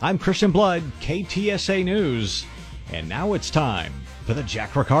I'm Christian Blood, KTSA News, and now it's time for the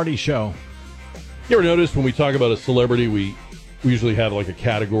Jack Riccardi Show. You ever notice when we talk about a celebrity, we usually have like a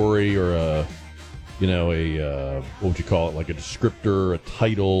category or what would you call it, like a descriptor, a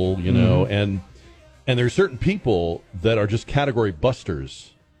title, and there's certain people that are just category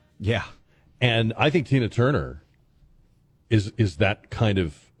busters. Yeah. And I think Tina Turner is that kind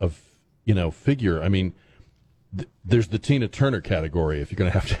of figure. I mean, there's the Tina Turner category. If you're going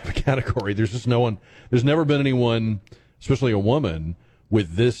to have a category, there's just no one. There's never been anyone, especially a woman,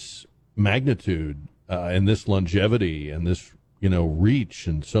 with this magnitude and this longevity and this reach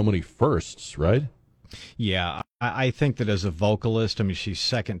and so many firsts. Right? Yeah, I think that as a vocalist, I mean, she's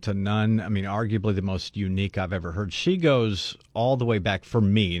second to none. I mean, arguably the most unique I've ever heard. She goes all the way back for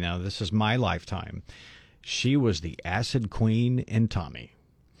me. Now, this is my lifetime. She was the acid queen in Tommy.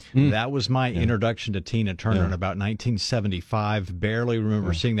 That was my introduction to Tina Turner in about 1975. Barely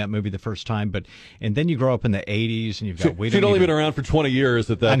remember seeing that movie the first time, and then you grow up in the 80s and you've got. She'd only been around for 20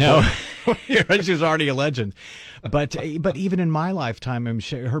 years at that. I know, she was already a legend. But even in my lifetime, I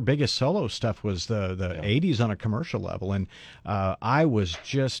mean, her biggest solo stuff was the 80s on a commercial level, and I was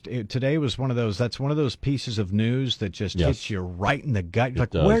just today was one of those. That's one of those pieces of news that just hits you right in the gut.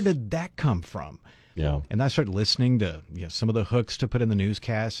 Like, where did that come from? Yeah. And I started listening to some of the hooks to put in the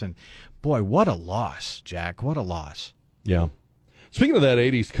newscasts, and boy, what a loss, Jack! What a loss. Yeah. Speaking of that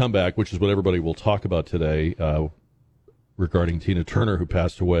 '80s comeback, which is what everybody will talk about today, regarding Tina Turner, who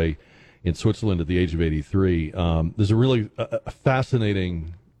passed away in Switzerland at the age of 83. There's a really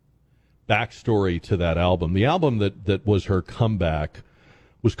fascinating backstory to that album. The album that was her comeback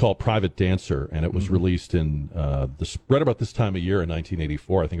was called Private Dancer, and it was released in right about this time of year in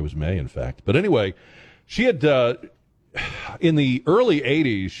 1984. I think it was May, in fact. But anyway, she had, in the early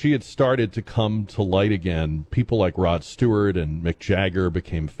 80s, she had started to come to light again. People like Rod Stewart and Mick Jagger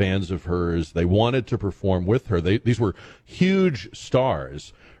became fans of hers. They wanted to perform with her. These were huge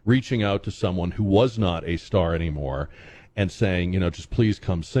stars reaching out to someone who was not a star anymore and saying, just please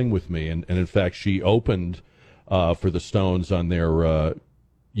come sing with me. And in fact, she opened for the Stones on their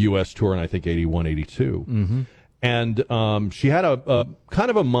U.S. tour in, I think, 81, 82. And she had a kind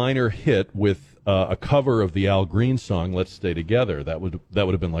of a minor hit with a cover of the Al Green song, Let's Stay Together. That would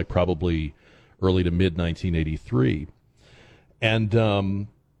have been like probably early to mid-1983. And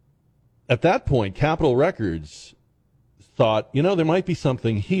at that point, Capitol Records thought, there might be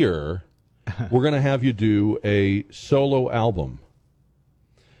something here. We're going to have you do a solo album.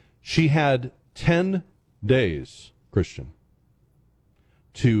 She had 10 days, Christian,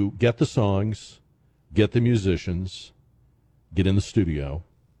 to get the songs, get the musicians, get in the studio.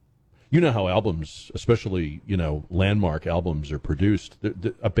 You know how albums, especially, landmark albums, are produced.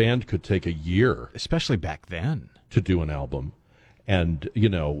 A band could take a year. Especially back then. To do an album. And,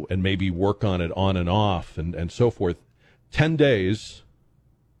 and maybe work on it on and off and so forth. 10 days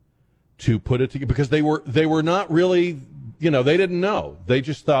to put it together. Because they were not really, they didn't know. They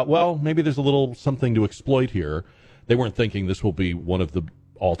just thought, well, maybe there's a little something to exploit here. They weren't thinking this will be one of the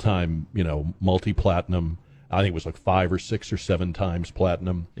all-time, multi-platinum. I think it was like 5 or 6 or 7 times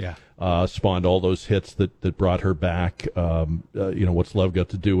platinum. Yeah. Spawned all those hits that brought her back. What's Love Got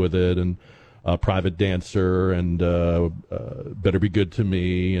to Do with It, and Private Dancer, and Better Be Good to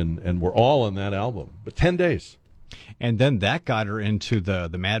Me, and we're all on that album. But 10 days. And then that got her into the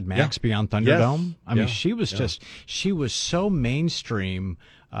Mad Max Beyond Thunderdome. Yes. I mean, she was so mainstream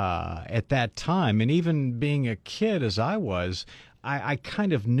at that time. And even being a kid as I was, I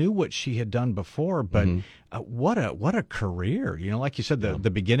kind of knew what she had done before, but what a career! Like you said, the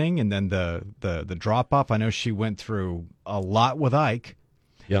beginning and then the drop off. I know she went through a lot with Ike,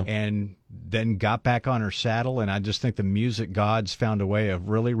 and then got back on her saddle. And I just think the music gods found a way of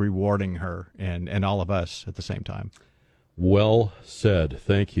really rewarding her and all of us at the same time. Well said.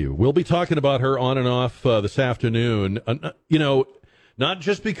 Thank you. We'll be talking about her on and off this afternoon. Not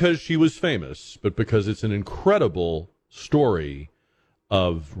just because she was famous, but because it's an incredible story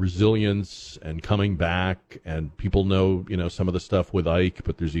of resilience and coming back, and people know, some of the stuff with Ike,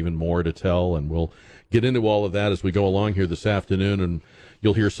 but there's even more to tell, and we'll get into all of that as we go along here this afternoon, and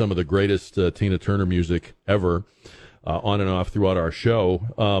you'll hear some of the greatest Tina Turner music ever on and off throughout our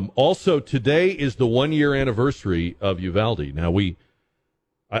show. Also, today is the 1-year anniversary of Uvalde. Now,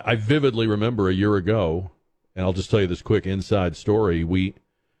 I vividly remember a year ago, and I'll just tell you this quick inside story.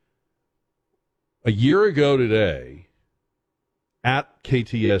 A year ago today, at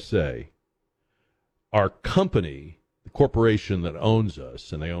KTSA, our company, the corporation that owns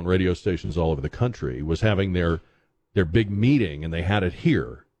us, and they own radio stations all over the country, was having their big meeting, and they had it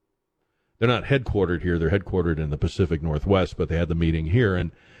here. they're not headquartered here. They're headquartered in the Pacific Northwest, but they had the meeting here,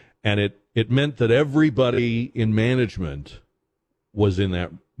 and it meant that everybody in management was in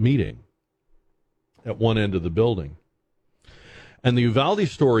that meeting at one end of the building. And the Uvalde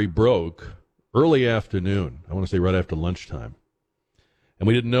story broke early afternoon, I want to say right after lunchtime. And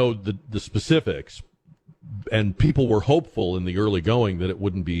we didn't know the specifics, and people were hopeful in the early going that it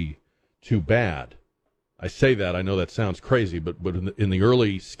wouldn't be too bad. I say that, I know that sounds crazy, but in the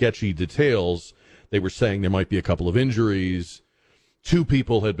early sketchy details, they were saying there might be a couple of injuries. 2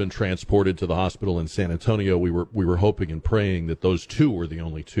 people had been transported to the hospital in San Antonio. We were hoping and praying that those 2 were the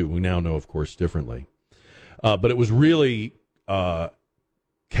only 2. We now know, of course, differently. But it was really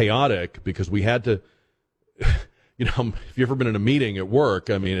chaotic because we had to, you know, if you've ever been in a meeting at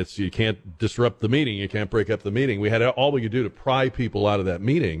work, I mean, you can't disrupt the meeting, you can't break up the meeting. We had all we could do to pry people out of that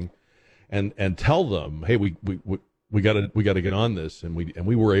meeting and tell them, hey, we got to get on this, and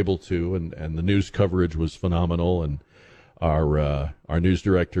we were able to, and the news coverage was phenomenal, and our news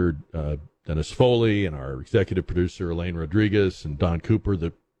director Dennis Foley and our executive producer Elaine Rodriguez and Don Cooper,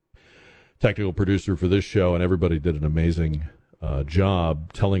 the technical producer for this show, and everybody did an amazing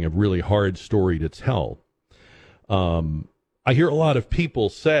job telling a really hard story to tell. I hear a lot of people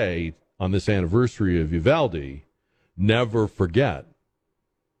say on this anniversary of Uvalde, never forget.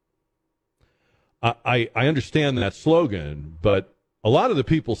 I understand that slogan, but a lot of the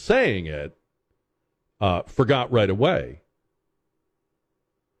people saying it forgot right away.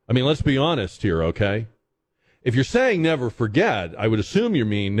 I mean, let's be honest here, okay? If you're saying never forget, I would assume you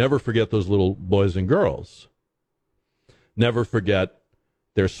mean never forget those little boys and girls. Never forget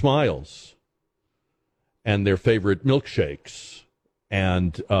their smiles and their favorite milkshakes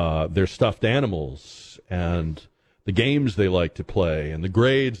and their stuffed animals and the games they liked to play and the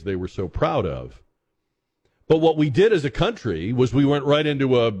grades they were so proud of. But what we did as a country was we went right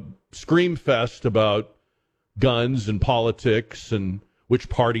into a scream fest about guns and politics and which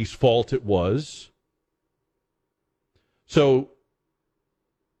party's fault it was. So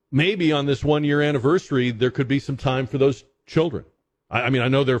maybe on this 1-year anniversary, there could be some time for those children. I mean, I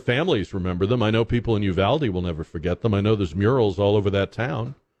know their families remember them. I know people in Uvalde will never forget them. I know there's murals all over that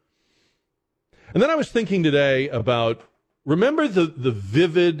town. And then I was thinking today about, remember the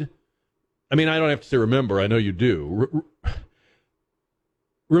vivid, I mean, I don't have to say remember, I know you do.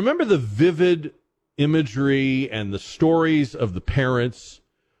 Remember the vivid imagery and the stories of the parents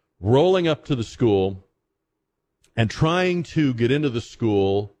rolling up to the school and trying to get into the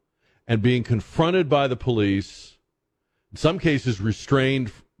school and being confronted by the police, in some cases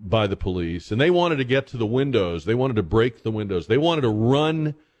restrained by the police, and they wanted to get to the windows. They wanted to break the windows. They wanted to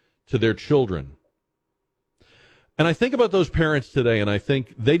run to their children. And I think about those parents today, and I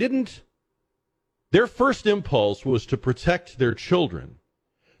think their first impulse was to protect their children.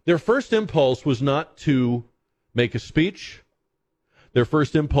 Their first impulse was not to make a speech. Their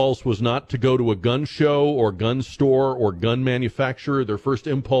first impulse was not to go to a gun show or gun store or gun manufacturer. Their first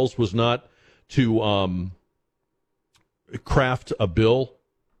impulse was not to craft a bill.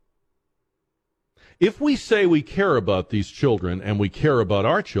 If we say we care about these children and we care about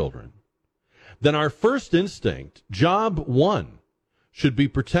our children, then our first instinct, job one, should be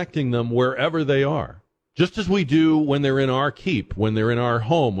protecting them wherever they are. Just as we do when they're in our keep, when they're in our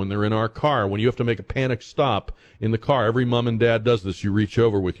home, when they're in our car, when you have to make a panic stop in the car. Every mom and dad does this. You reach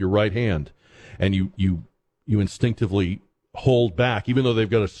over with your right hand and you instinctively hold back. Even though they've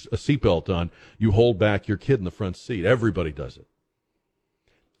got a seatbelt on, you hold back your kid in the front seat. Everybody does it.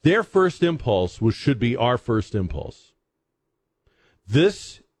 Their first impulse should be our first impulse.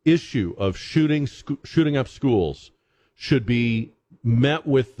 This issue of shooting up schools should be met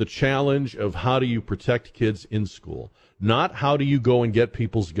with the challenge of how do you protect kids in school, not how do you go and get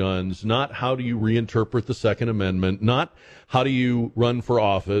people's guns, not how do you reinterpret the Second Amendment, not how do you run for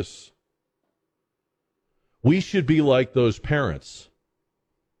office. We should be like those parents.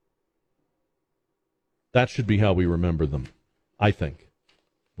 That should be how we remember them, I think.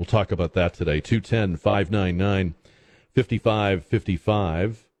 We'll talk about that today.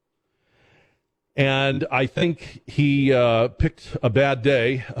 210-599-5555. And I think he picked a bad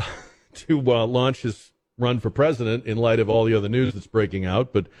day to launch his run for president in light of all the other news that's breaking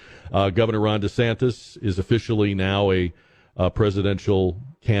out. But Governor Ron DeSantis is officially now a presidential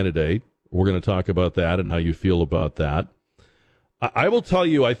candidate. We're going to talk about that and how you feel about that. I will tell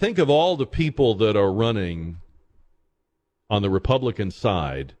you, I think of all the people that are running on the Republican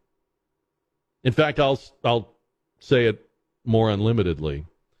side, in fact, I'll say it more unlimitedly.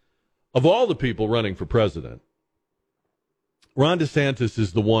 Of all the people running for president, Ron DeSantis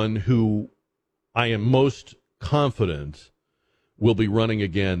is the one who I am most confident will be running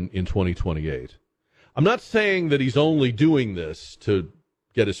again in 2028. I'm not saying that he's only doing this to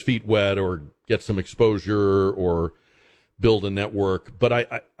get his feet wet or get some exposure or build a network, but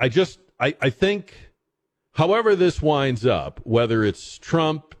I think however this winds up, whether it's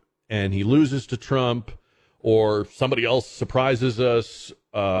Trump and he loses to Trump, or somebody else surprises us,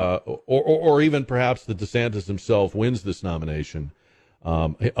 or even perhaps that DeSantis himself wins this nomination,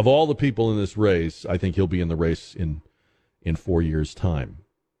 of all the people in this race, I think he'll be in the race in 4 years' time.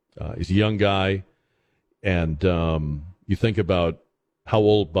 He's a young guy, and you think about how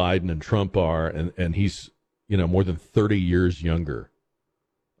old Biden and Trump are, and he's more than 30 years younger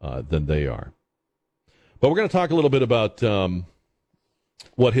than they are. But we're going to talk a little bit about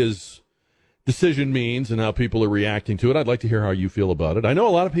what his decision means and how people are reacting to it. I'd like to hear how you feel about it. I know a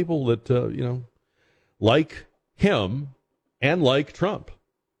lot of people that like him and like Trump,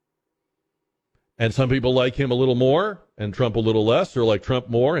 and some people like him a little more and Trump a little less, or like Trump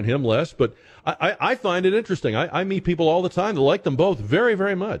more and him less. But I find it interesting. I meet people all the time that like them both very,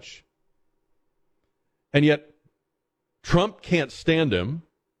 very much, and yet Trump can't stand him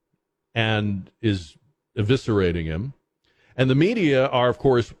and is eviscerating him, and the media are, of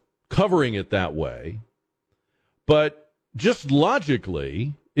course, covering it that way. But just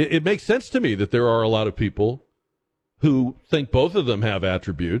logically, it makes sense to me that there are a lot of people who think both of them have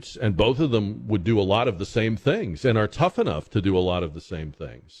attributes and both of them would do a lot of the same things and are tough enough to do a lot of the same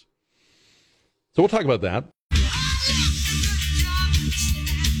things. So we'll talk about that.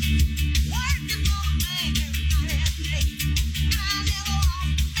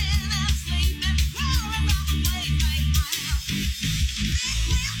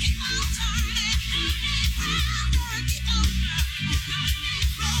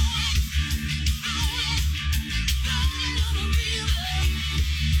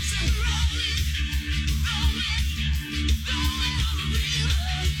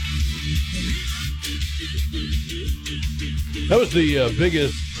 That was the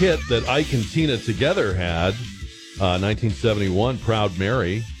biggest hit that Ike and Tina together had. 1971, Proud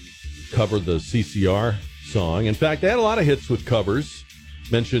Mary covered the CCR song. In fact, they had a lot of hits with covers.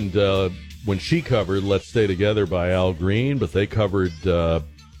 Mentioned when she covered Let's Stay Together by Al Green, but they covered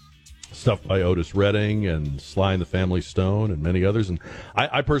stuff by Otis Redding and Sly and the Family Stone and many others. And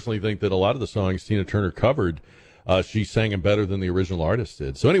I personally think that a lot of the songs Tina Turner covered, she sang them better than the original artist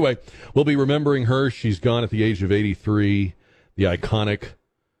did. So anyway, we'll be remembering her. She's gone at the age of 83. The iconic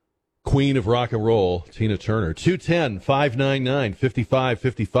queen of rock and roll, Tina Turner.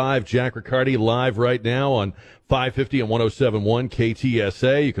 210-599-5555. Jack Riccardi live right now on 550 and 107.1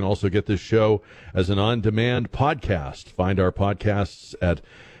 KTSA. You can also get this show as an on-demand podcast. Find our podcasts at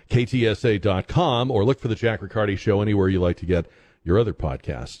ktsa.com or look for the Jack Riccardi Show anywhere you like to get your other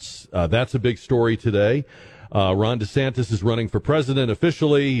podcasts. That's a big story today. Ron DeSantis is running for president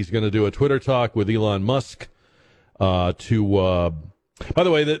officially. He's going to do a Twitter talk with Elon Musk. By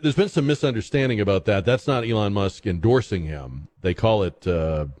the way, there's been some misunderstanding about that. That's not Elon Musk endorsing him. They call it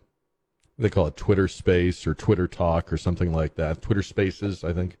Twitter Space or Twitter Talk or something like that. Twitter Spaces,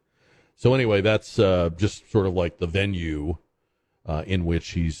 I think. So anyway, that's just sort of like the venue in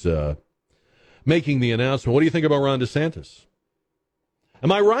which he's making the announcement. What do you think about Ron DeSantis?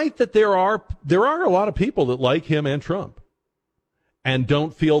 Am I right that there are a lot of people that like him and Trump and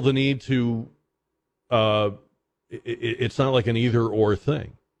don't feel the need to? It's not like an either-or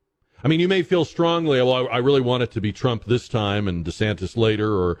thing. I mean, you may feel strongly, well, I really want it to be Trump this time and DeSantis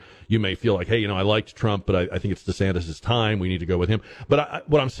later, or you may feel like, hey, I liked Trump, but I think it's DeSantis' time. We need to go with him. But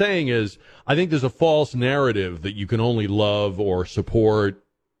what I'm saying is, I think there's a false narrative that you can only love or support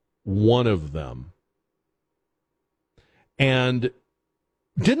one of them. And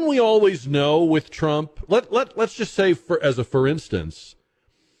didn't we always know with Trump? Let's just say, for instance,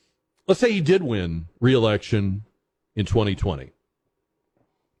 let's say he did win re-election in 2020.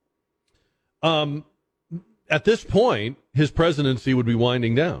 At this point, his presidency would be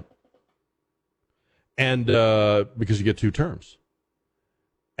winding down, and because you get two terms,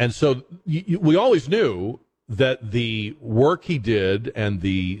 and so we always knew that the work he did and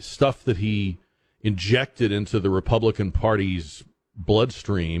the stuff that he injected into the Republican Party's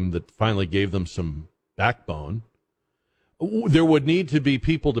bloodstream that finally gave them some backbone. There would need to be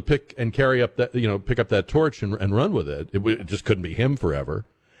people to pick up that torch and run with it. It just couldn't be him forever.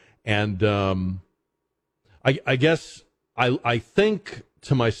 And I guess I think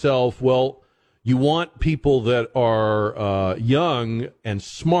to myself, well, you want people that are young and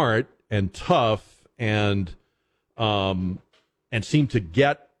smart and tough and seem to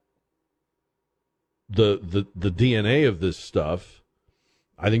get the DNA of this stuff.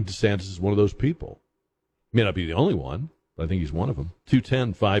 I think DeSantis is one of those people. May not be the only one. I think he's one of them.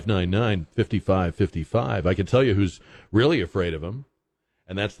 210-599-5555. I can tell you who's really afraid of him,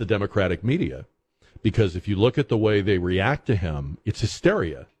 and that's the Democratic media. Because if you look at the way they react to him, it's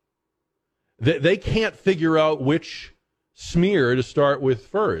hysteria. They can't figure out which smear to start with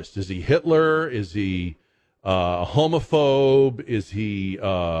first. Is he Hitler? Is he a homophobe? Is he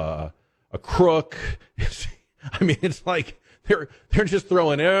a crook? I mean, it's like they're just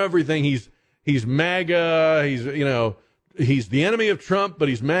throwing everything. He's MAGA. He's the enemy of Trump, but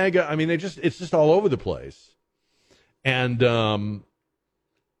he's MAGA. I mean, it's just all over the place. And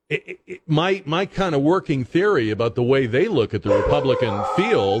my kind of working theory about the way they look at the Republican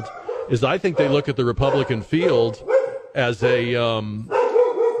field is I think they look at the Republican field as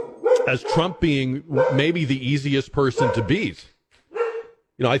Trump being maybe the easiest person to beat.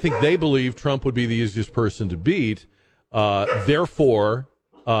 I think they believe Trump would be the easiest person to beat. Therefore,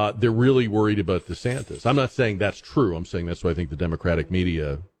 they're really worried about DeSantis. I'm not saying that's true. I'm saying that's what I think the Democratic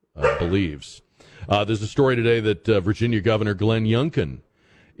media believes. There's a story today that Virginia Governor Glenn Youngkin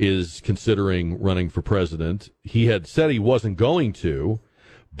is considering running for president. He had said he wasn't going to,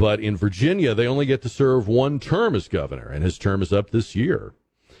 but in Virginia, they only get to serve one term as governor, and his term is up this year.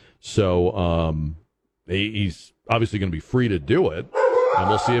 So he's obviously going to be free to do it, and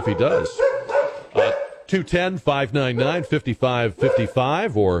we'll see if he does.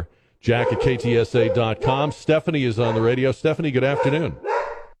 210-599-5555 or jack@ktsa.com. Stephanie is on the radio. Stephanie, good afternoon.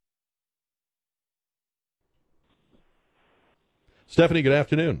 Stephanie, good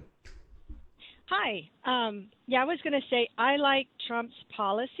afternoon. Hi. I was going to say I like Trump's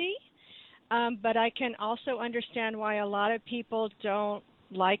policy, but I can also understand why a lot of people don't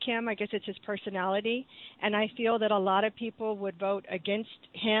like him. I guess it's his personality, and I feel that a lot of people would vote against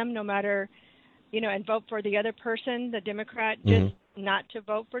him no matter, and vote for the other person, the Democrat, just not to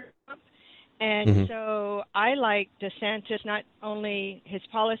vote for Trump. And so I like DeSantis, not only his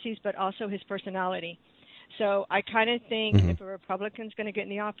policies, but also his personality. So I kind of think if a Republican's going to get in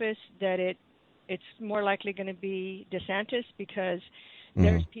the office, that it's more likely going to be DeSantis, because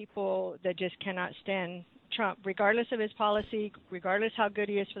there's people that just cannot stand Trump, regardless of his policy, regardless how good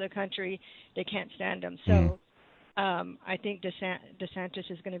he is for the country, they can't stand him. So I think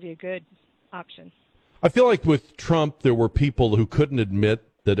DeSantis is going to be a good option. I feel like with Trump, there were people who couldn't admit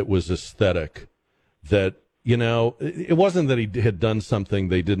that it was aesthetic, that, it wasn't that he had done something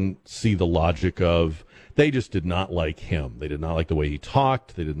they didn't see the logic of. They just did not like him. They did not like the way he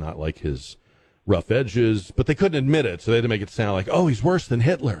talked. They did not like his rough edges, but they couldn't admit it, so they had to make it sound like, oh, he's worse than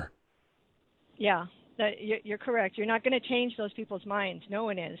Hitler. Yeah, you're correct. You're not going to change those people's minds. No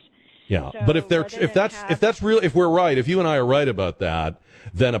one is. Yeah, so, but if that's real, if we're right, if you and I are right about that,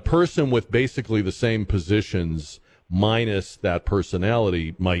 then a person with basically the same positions minus that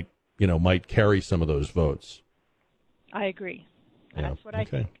personality might carry some of those votes. I agree. That's what I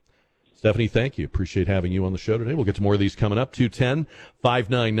think. Stephanie, thank you. Appreciate having you on the show today. We'll get to more of these coming up.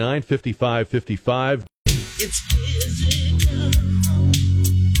 210-599-5555. It's physical.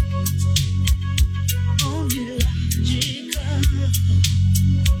 Oh, yeah, Jacob.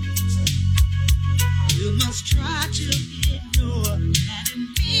 You must try to ignore that it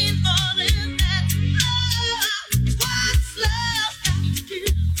means more than that. Oh, what's love got to do?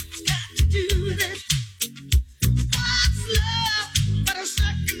 Got to do with it. What's love but a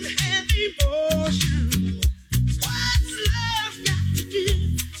second-hand emotion? What's love got to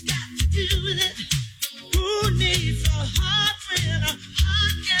do with it? Who needs a heart when a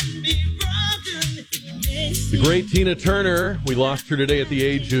heart can be broken? The great Tina Turner, we lost her today at the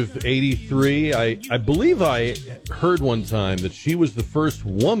age of 83. I believe I heard one time that she was the first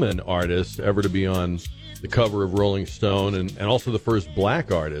woman artist ever to be on the cover of Rolling Stone, and also the first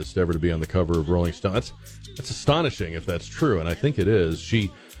black artist ever to be on the cover of Rolling Stone. That's astonishing if that's true, and I think it is. She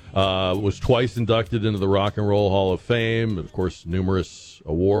was twice inducted into the Rock and Roll Hall of Fame, of course, numerous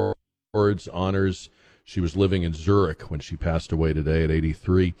awards, honors. She was living in Zurich when she passed away today at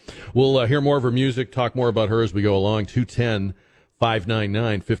 83. We'll hear more of her music, talk more about her as we go along.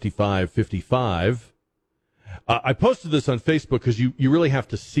 210-599-5555. I posted this on Facebook because you really have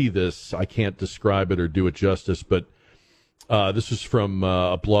to see this. I can't describe it or do it justice, but this is from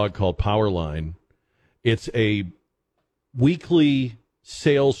a blog called Powerline. It's a weekly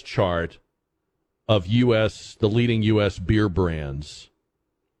sales chart of the leading U.S. beer brands.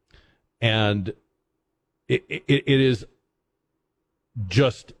 And it is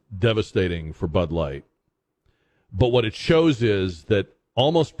just devastating for Bud Light. But what it shows is that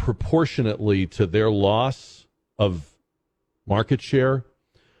almost proportionately to their loss of market share,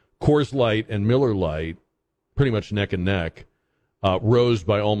 Coors Light and Miller Lite, pretty much neck and neck, rose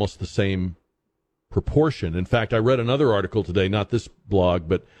by almost the same proportion. In fact, I read another article today, not this blog,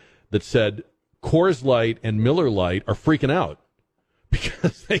 but that said Coors Light and Miller Lite are freaking out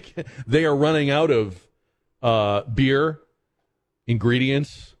because they are running out of beer,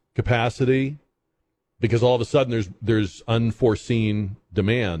 ingredients, capacity, because all of a sudden there's unforeseen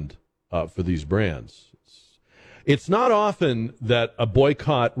demand for these brands. It's not often that a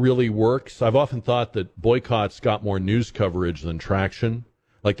boycott really works. I've often thought that boycotts got more news coverage than traction,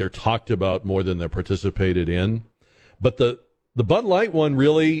 like they're talked about more than they're participated in. But the Bud Light one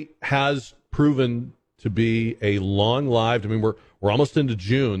really has proven to be a long-lived. I mean, we're almost into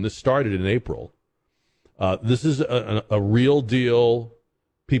June. This started in April. This is a real deal.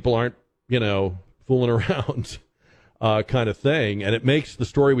 People aren't, fooling around kind of thing. And it makes the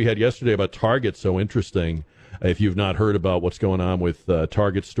story we had yesterday about Target so interesting. If you've not heard about what's going on with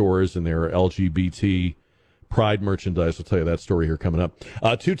Target stores and their LGBT pride merchandise, I'll tell you that story here coming up.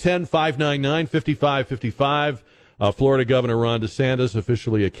 210-599-5555. Florida Governor Ron DeSantis,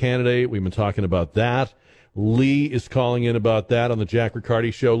 officially a candidate. We've been talking about that. Lee is calling in about that on the Jack Riccardi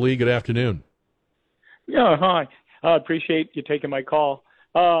Show. Lee, good afternoon. Yeah, hi. I appreciate you taking my call.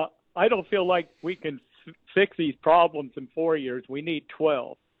 I don't feel like we can fix these problems in 4 years. We need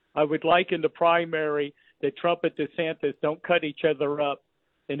 12. I would like in the primary that Trump and DeSantis don't cut each other up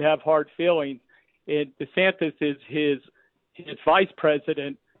and have hard feelings. And DeSantis is his vice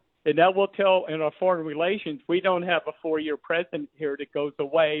president, and that will tell in our foreign relations, we don't have a 4-year president here that goes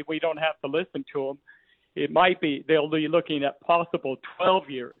away. We don't have to listen to him. It might be they'll be looking at possible 12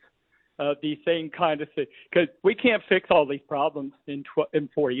 years of the same kind of thing, because we can't fix all these problems in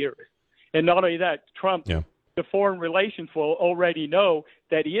 4 years. And not only that, Trump, the foreign relations will already know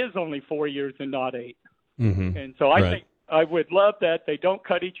that he is only 4 years and not 8. Mm-hmm. And so I think I would love that they don't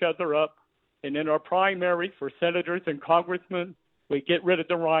cut each other up. And in our primary for senators and congressmen, we get rid of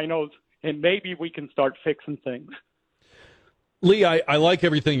the rhinos, and maybe we can start fixing things. Lee, I like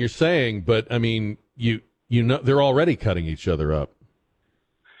everything you're saying, but I mean, you know, they're already cutting each other up.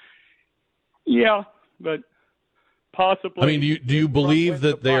 Yeah, but possibly. I mean, do you believe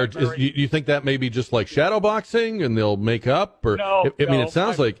that they are? Do you think that may be just like shadow boxing, and they'll make up? Or no, I mean, it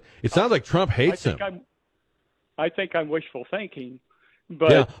sounds like Trump hates him. I think I'm wishful thinking.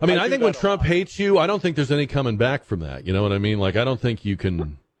 But yeah, I mean, I think when Trump hates you, I don't think there's any coming back from that. You know what I mean? Like, I don't think you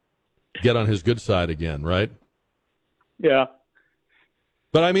can get on his good side again, right? Yeah.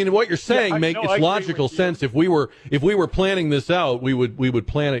 But I mean, what you're saying makes logical sense. If we were planning this out, we would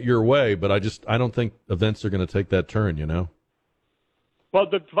plan it your way. But I don't think events are going to take that turn. You know. Well,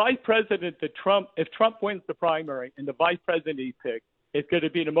 the vice president if Trump wins the primary and the vice president he picks, it's going to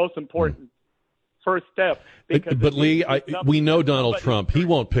be the most important first step. But Lee, we know Donald Trump. He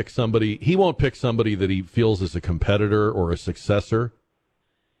won't pick somebody. He won't pick somebody that he feels is a competitor or a successor.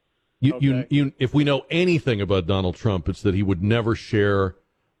 If we know anything about Donald Trump, it's that he would never share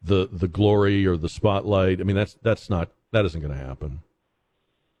the glory or the spotlight. I mean, that isn't going to happen.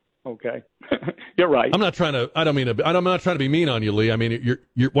 Okay, you're right. I'm not trying to be mean on you, Lee. I mean,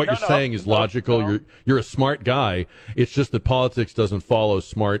 what you're saying is logical. No. You're a smart guy. It's just that politics doesn't follow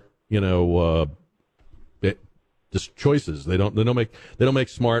smart, just choices. They don't make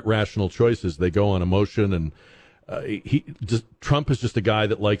smart, rational choices. They go on emotion, and Trump is just a guy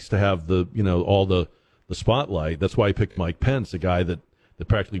that likes to have all the spotlight. That's why he picked Mike Pence, a guy that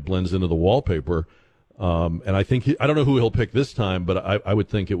practically blends into the wallpaper. And I think I don't know who he'll pick this time, but I would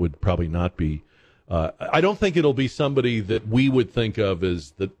think it would probably not be. I don't think it'll be somebody that we would think of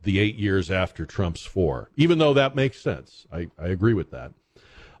as the 8 years after Trump's 4, even though that makes sense. I agree with that.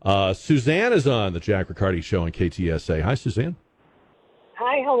 Suzanne is on the Jack Riccardi Show on KTSA. Hi, Suzanne.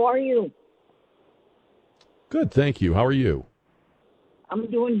 Hi, how are you? Good, thank you. How are you? I'm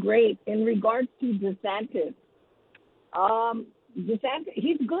doing great. In regards to DeSantis,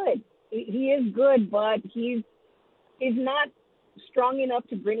 he's good. He is good, but he's not strong enough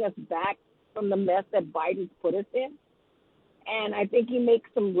to bring us back from the mess that Biden's put us in. And I think he makes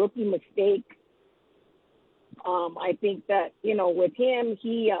some rookie mistakes. I think that, with him,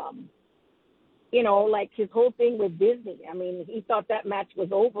 he, like his whole thing with Disney. I mean, he thought that match was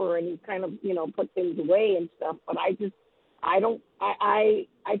over and he kind of, put things away and stuff. But I think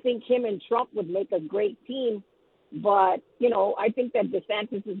him and Trump would make a great team. But, I think that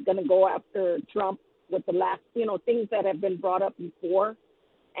DeSantis is going to go after Trump with the last, things that have been brought up before.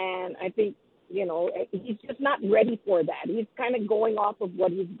 And I think, he's just not ready for that. He's kind of going off of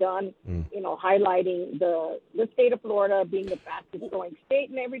what he's done, highlighting the state of Florida being the fastest growing state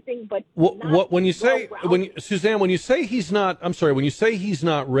and everything. But when you say he's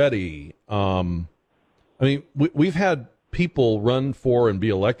not ready, I mean, we've had people run for and be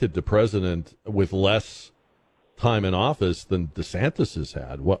elected to president with less time in office than DeSantis has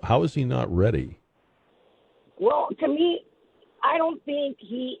had. How is he not ready? Well, to me, I don't think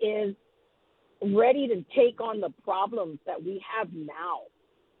he is ready to take on the problems that we have now.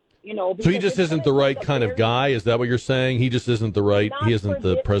 So he just isn't the right kind of guy? Is that what you're saying? He just isn't the right, he isn't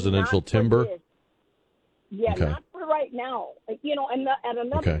the presidential timber? Yeah, okay. Not for right now. And at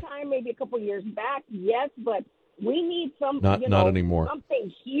another time, maybe a couple of years back, yes, but we need not anymore.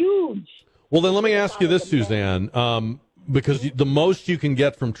 Something huge. Well, then let me ask you this, Suzanne, because the most you can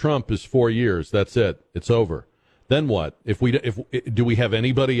get from Trump is 4 years. That's it. It's over. Then what? Do we have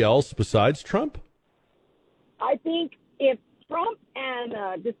anybody else besides Trump? I think if Trump and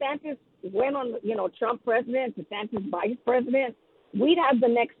DeSantis went on, Trump president, DeSantis vice president, we'd have the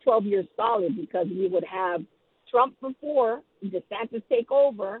next 12 years solid because we would have Trump for 4, DeSantis take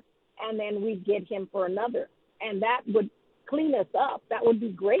over, and then we'd get him for another. And that would clean us up. That would be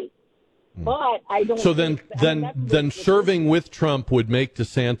great. But I don't. So then serving with Trump would make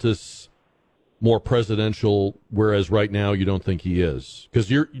DeSantis more presidential, whereas right now you don't think he is,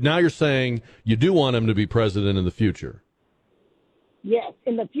 because you're saying you do want him to be president in the future. Yes,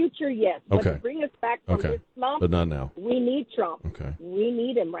 in the future, yes. But to bring us back from this slump, but not now. We need Trump. Okay, we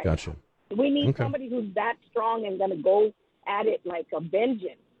need him right gotcha. now. We need somebody who's that strong and going to go at it like a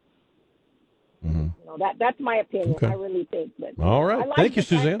vengeance. Mm-hmm. That's my opinion. I really think. But all right, thank you,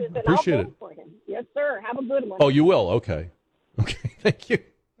 Suzanne. Appreciate it. For him. Yes, sir. Have a good one. Oh, you will. Okay, thank you.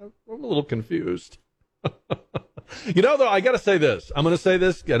 I'm a little confused. Though, I got to say this. I'm going to say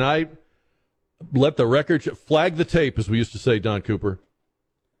this, and I let the record flag the tape, as we used to say, Don Cooper.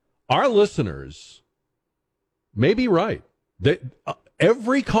 Our listeners may be right.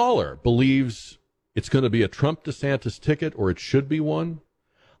 Every caller believes it's going to be a Trump-DeSantis ticket, or it should be one.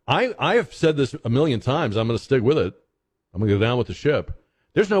 I have said this a million times. I'm going to stick with it. I'm going to go down with the ship.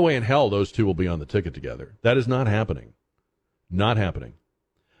 There's no way in hell those two will be on the ticket together. That is not happening. Not happening.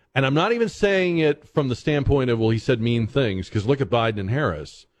 And I'm not even saying it from the standpoint of, well, he said mean things, because look at Biden and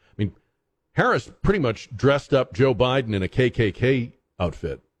Harris. I mean, Harris pretty much dressed up Joe Biden in a KKK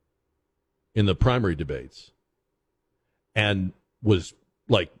outfit in the primary debates and was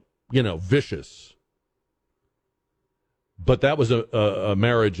vicious. But that was a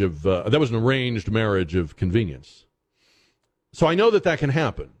marriage of that was an arranged marriage of convenience. So I know that can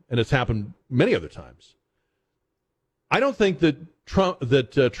happen, and it's happened many other times. I don't think that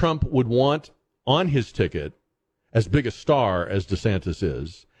Trump would want on his ticket as big a star as DeSantis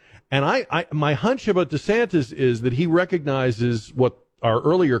is. And my hunch about DeSantis is that he recognizes what our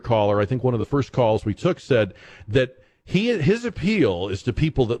earlier caller, I think one of the first calls we took, said, that his appeal is to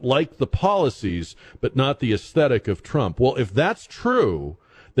people that like the policies but not the aesthetic of Trump. Well, if that's true,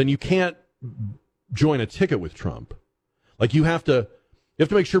 then you can't join a ticket with Trump. Like you have to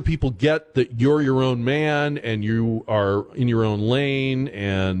make sure people get that you're your own man and you are in your own lane,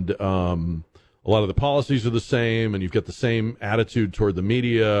 and a lot of the policies are the same, and you've got the same attitude toward the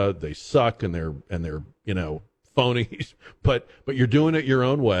media. They suck and they're phonies, but you're doing it your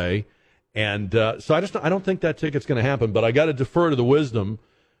own way. And so I don't think that ticket's going to happen. But I got to defer to the wisdom.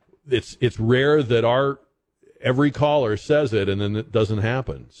 It's rare that every caller says it and then it doesn't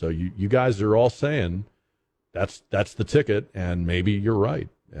happen. So you guys are all saying that's the ticket, and maybe you're right.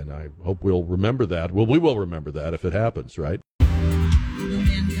 And I hope we'll remember that. Well, we will remember that if it happens, right? You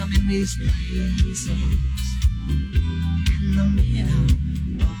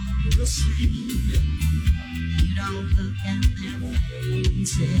don't look at their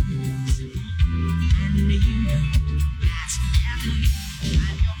faces, and you don't ask them.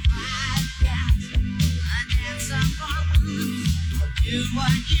 I'm your private dancer for you. Do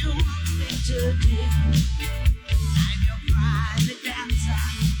what you want me to do. I'm your private dancer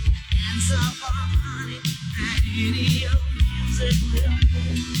for money. And any old music will do.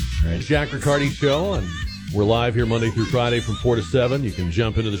 All right, Jack Riccardi Show, and we're live here Monday through Friday from 4 to 7. You can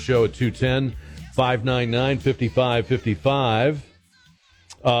jump into the show at 210-599-5555.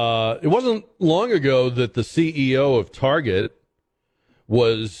 It wasn't long ago that the CEO of Target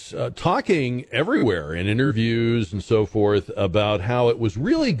was talking everywhere in interviews and so forth about how it was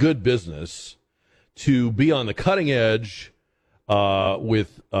really good business to be on the cutting edge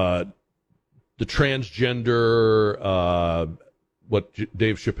with the transgender, what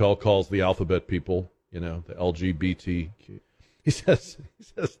Dave Chappelle calls the alphabet people, the LGBTQ. He says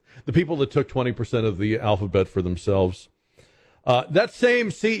the people that took 20% of the alphabet for themselves. That same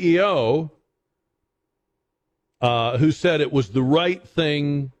CEO who said it was the right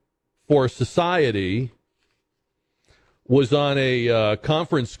thing for society was on a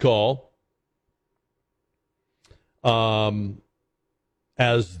conference call as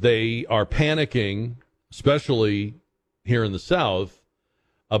they are panicking, especially here in the South,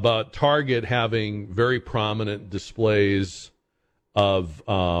 about Target having very prominent displays of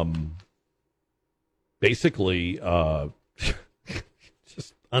basically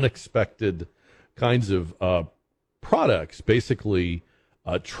just unexpected kinds of products, basically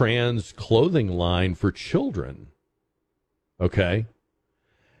a trans clothing line for children. Okay?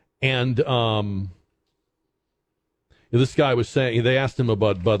 And this guy was saying, they asked him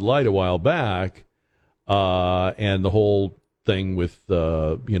about Bud Light a while back, and the whole thing with,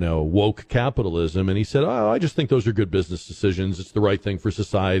 woke capitalism. And he said, I just think those are good business decisions. It's the right thing for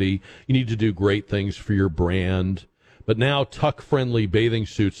society. You need to do great things for your brand. But now tuck-friendly bathing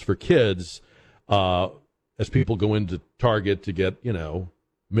suits for kids, as people go into Target to get,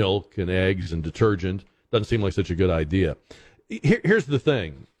 milk and eggs and detergent, doesn't seem like such a good idea. Here's the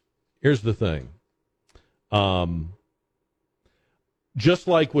thing. Just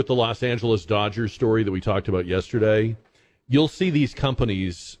like with the Los Angeles Dodgers story that we talked about yesterday, you'll see these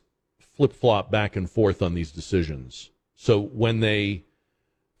companies flip-flop back and forth on these decisions. So when they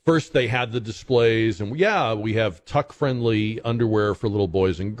had the displays, and we have tuck-friendly underwear for little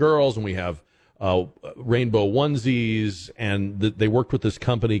boys and girls, and we have rainbow onesies, and they worked with this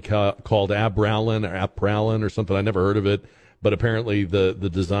company called Abralin or something. I never heard of it, but apparently the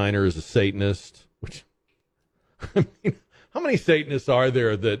designer is a Satanist, which, I mean, how many Satanists are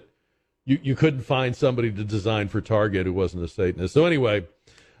there that you couldn't find somebody to design for Target who wasn't a Satanist? So anyway,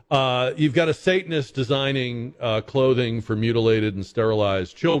 you've got a Satanist designing clothing for mutilated and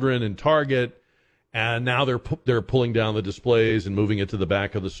sterilized children in Target, and now they're pulling down the displays and moving it to the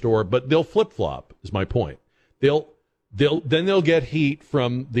back of the store. But they'll flip flop. Is my point. They'll get heat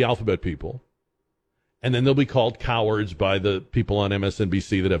from the alphabet people, and then they'll be called cowards by the people on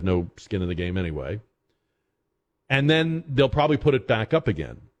MSNBC that have no skin in the game anyway. And then they'll probably put it back up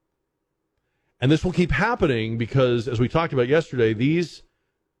again. And this will keep happening because, as we talked about yesterday,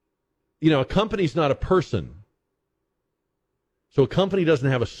 a company's not a person. So a company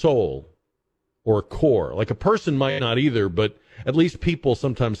doesn't have a soul or a core. Like a person might not either, but at least people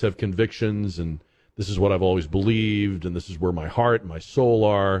sometimes have convictions, and this is what I've always believed, and this is where my heart and my soul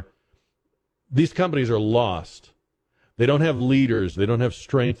are. These companies are lost. They don't have leaders. They don't have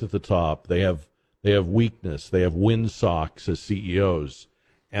strength at the top. They have weakness. They have windsocks as CEOs.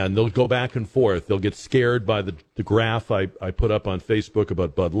 And they'll go back and forth. They'll get scared by the graph I put up on Facebook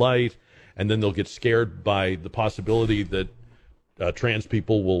about Bud Light, and then they'll get scared by the possibility that trans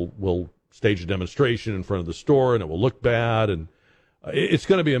people will stage a demonstration in front of the store, and it will look bad. And it's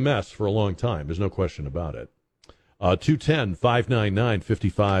going to be a mess for a long time. There's no question about it.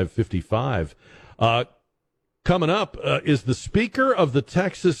 210-599-5555. Coming up, is the Speaker of the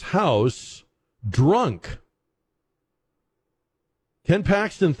Texas House drunk? Ken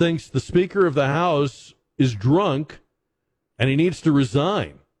Paxton thinks the Speaker of the House is drunk and he needs to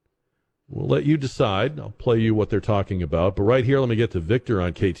resign. We'll let you decide. I'll play you what they're talking about. But right here, let me get to Victor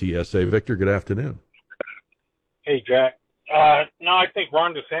on KTSA. Victor, good afternoon. Hey, Jack. No, I think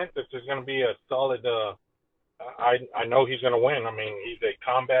Ron DeSantis is going to be a solid I know he's going to win. I mean, he's a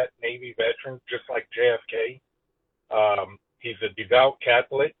combat Navy veteran, just like JFK. He's a devout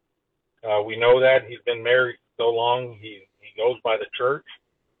Catholic. We know that. He's been married so long. He goes by the church.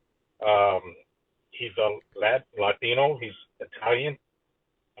 He's a Latino. He's Italian.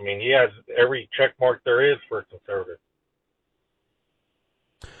 I mean, he has every check mark there is for a conservative.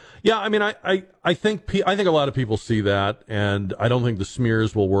 Yeah, I mean, I think a lot of people see that, and I don't think the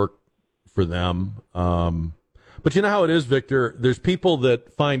smears will work for them. But you know how it is, Victor. There's people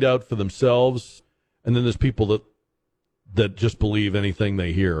that find out for themselves, and then there's people that just believe anything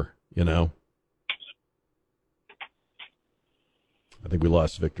they hear. You know. I think we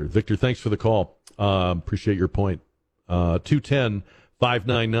lost Victor. Victor, thanks for the call. Appreciate your point.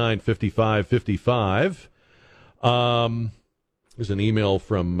 210-599-5555. There's an email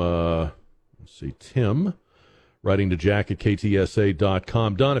from, Tim, writing to Jack at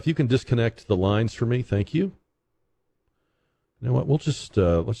ktsa.com. Don, if you can disconnect the lines for me, thank you. You know what? We'll just,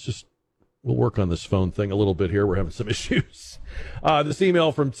 we'll work on this phone thing a little bit here. We're having some issues. This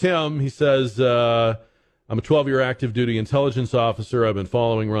email from Tim, he says, I'm a 12-year active duty intelligence officer. I've been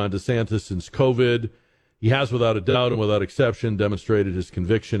following Ron DeSantis since COVID. He has, without a doubt and without exception, demonstrated his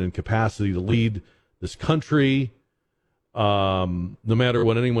conviction and capacity to lead this country. No matter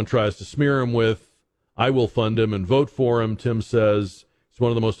what anyone tries to smear him with, I will fund him and vote for him, Tim says. He's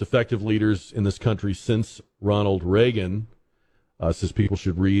one of the most effective leaders in this country since Ronald Reagan. Says people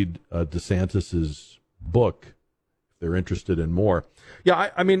should read DeSantis's book if they're interested in more. Yeah,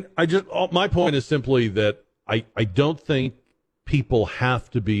 I mean, my point is simply that I don't think people have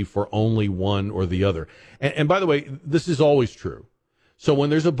to be for only one or the other. And by the way, this is always true. So when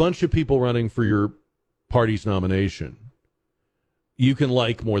there's a bunch of people running for your party's nomination, you can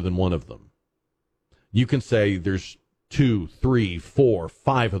like more than one of them. You can say there's 2, 3, 4,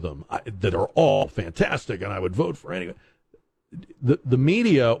 5 of them that are all fantastic, and I would vote for anyone. The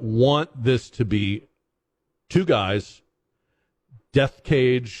media want this to be 2 guys, death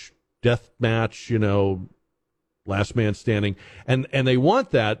cage, death match, last man standing. And they want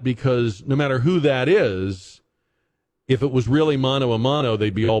that because no matter who that is, if it was really mano a mano,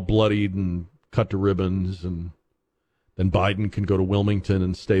 they'd be all bloodied and cut to ribbons, and then Biden can go to Wilmington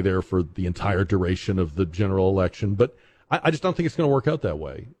and stay there for the entire duration of the general election. But I just don't think it's going to work out that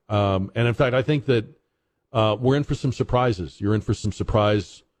way. And in fact, I think that we're in for some surprises. You're in for some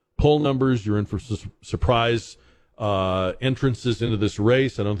surprise poll numbers. You're in for some surprise entrances into this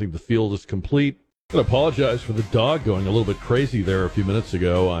race. I don't think the field is complete. I'm going to apologize for the dog going a little bit crazy there a few minutes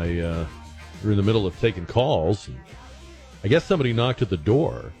ago. We're in the middle of taking calls. I guess somebody knocked at the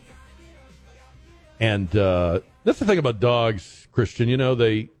door. And that's the thing about dogs, Christian.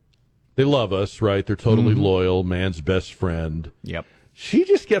 They love us, right? They're totally loyal, man's best friend. Yep. She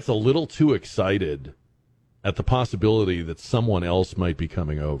just gets a little too excited at the possibility that someone else might be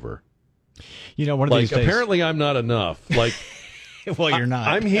coming over. One of these days. Apparently I'm not enough. Well, you're not.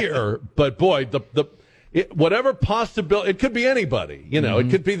 I'm here, but boy, whatever possibility, it could be anybody.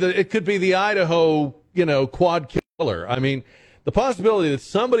 It could be the Idaho, quad killer. I mean, the possibility that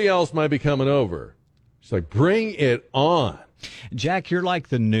somebody else might be coming over. It's like, bring it on. Jack, you're like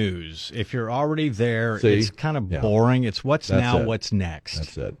the news. If you're already there, See? it's kind of boring. It's what's now, it. what's next.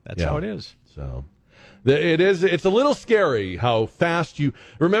 That's it. That's how it is. So it's a little scary how fast you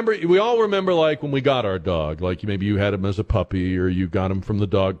remember. We all remember like when we got our dog, like maybe you had him as a puppy or you got him from the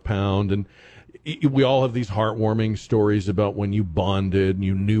dog pound. And we all have these heartwarming stories about when you bonded and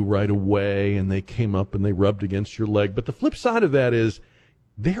you knew right away and they came up and they rubbed against your leg. But the flip side of that is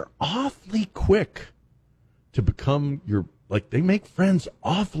they're awfully quick to become they make friends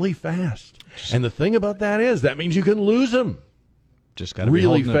awfully fast. And the thing about that is that means you can lose them. Just got to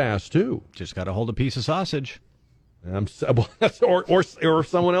really fast too. Just got to hold a piece of sausage. Or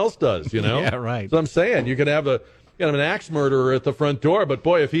someone else does, Yeah, right. So I'm saying you could have an axe murderer at the front door, but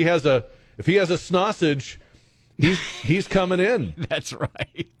boy, if he has a sausage, he's coming in. That's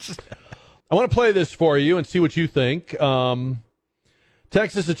right. I want to play this for you and see what you think.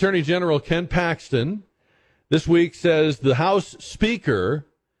 Texas Attorney General Ken Paxton this week says the House Speaker,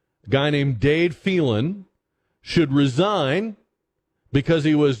 a guy named Dade Phelan, should resign because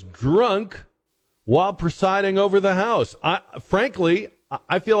he was drunk while presiding over the House. Frankly,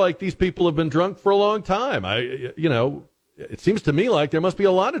 I feel like these people have been drunk for a long time. It seems to me like there must be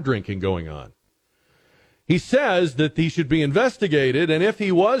a lot of drinking going on. He says that he should be investigated, and if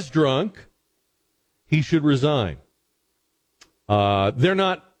he was drunk, he should resign. They're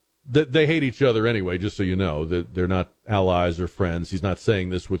not. They hate each other anyway, just so you know. They're not allies or friends. He's not saying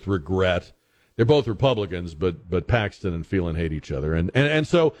this with regret. They're both Republicans, but Paxton and Phelan hate each other. And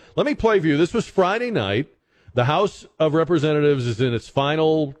so let me play for you. This was Friday night. The House of Representatives is in its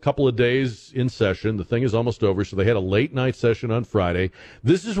final couple of days in session. The thing is almost over, so they had a late night session on Friday.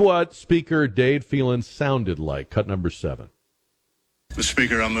 This is what Speaker Dade Phelan sounded like. Cut number 7. Mr.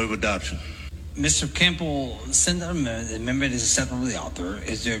 Speaker, I move adoption. Mr. Campbell, send an amendment. The amendment is acceptable to the author.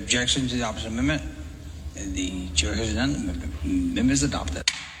 Is there objection to the opposite amendment? The chair has none. The amendment is adopted.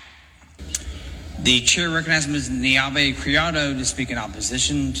 The chair recognizes Ms. Niabe Criado to speak in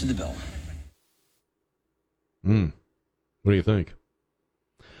opposition to the bill. What do you think?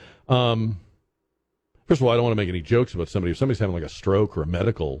 First of all, I don't want to make any jokes about somebody. If somebody's having like a stroke or a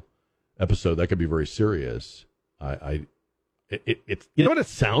medical episode, that could be very serious. It's you know what it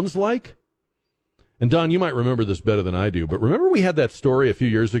sounds like? And Don, you might remember this better than I do, but remember we had that story a few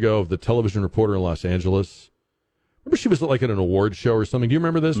years ago of the television reporter in Los Angeles? Remember she was like at an award show or something? Do you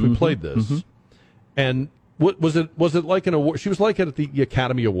remember this? We played this. And what was it like an award? She was like at the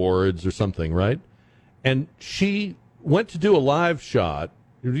Academy Awards or something, right? And she went to do a live shot.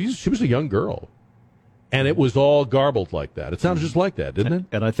 She was a young girl. And it was all garbled like that. It sounded just like that, didn't it?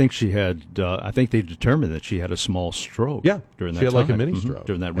 And I think she had, I think they determined that she had a small stroke. Yeah, during that she had time. like a mini stroke.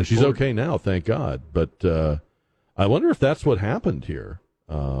 During that and report. she's okay now, thank God. But I wonder if that's what happened here.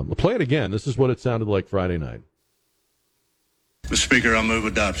 We'll play it again. This is what it sounded like Friday night. Mr. Speaker, I move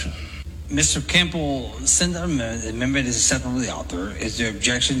adoption. Mr. Campbell, send an amendment. The amendment is acceptable to the author. Is there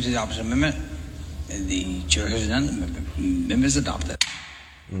objection to the opposite amendment? The chair has none. The amendment is adopted.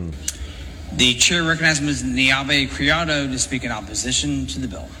 The chair recognizes Ms. Niabe Criado to speak in opposition to the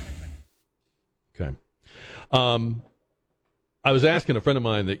bill. Okay. I was asking a friend of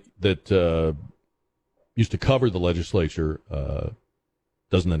mine that used to cover the legislature,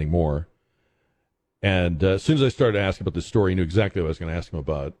 doesn't anymore. And as soon as I started asking about this story, he knew exactly what I was going to ask him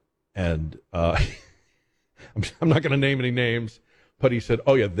about. And I'm not going to name any names, but he said,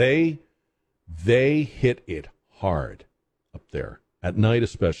 "Oh yeah, they hit it hard up there at night,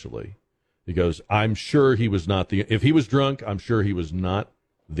 especially." He goes, "I'm sure he was not if he was drunk, I'm sure he was not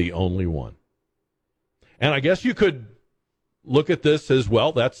the only one." And I guess you could look at this as,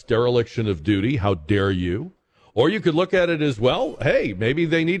 well, that's dereliction of duty. How dare you? Or you could look at it as, well, hey, maybe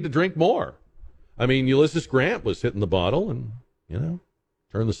they need to drink more. I mean, Ulysses Grant was hitting the bottle and,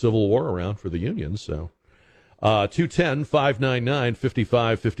 turned the Civil War around for the Union. So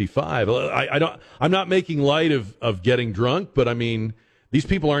 210-599-5555. I'm not making light of getting drunk, but I mean, these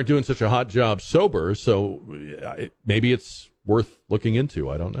people aren't doing such a hot job sober, so maybe it's worth looking into.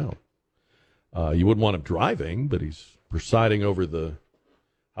 I don't know. You wouldn't want him driving, but he's presiding over the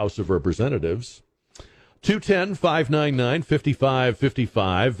House of Representatives.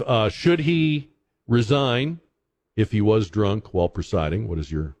 210-599-5555. Should he resign if he was drunk while presiding? What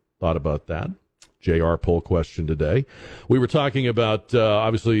is your thought about that? JR poll question today. We were talking about,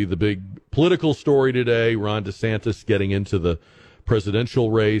 obviously, the big political story today, Ron DeSantis getting into the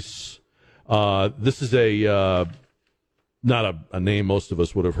presidential race. This is not a name most of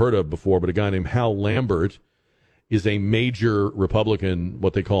us would have heard of before, but a guy named Hal Lambert is a major Republican,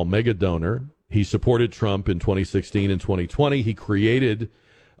 what they call mega donor. He supported Trump in 2016 and 2020. He created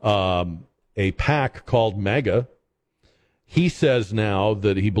a PAC called MAGA. He says now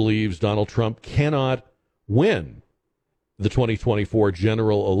that he believes Donald Trump cannot win the 2024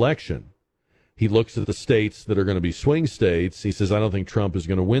 general election. He looks at the states that are going to be swing states. He says, I don't think Trump is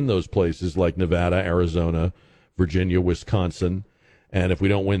going to win those places like Nevada, Arizona, Virginia, Wisconsin. And if we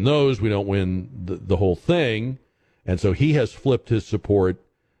don't win those, we don't win the whole thing. And so he has flipped his support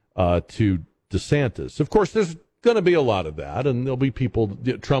to DeSantis. Of course, there's going to be a lot of that, and there'll be people,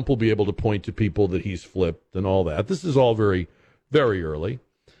 Trump will be able to point to people that he's flipped and all that. This is all very, very early.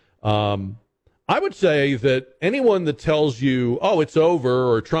 I would say that anyone that tells you, oh, it's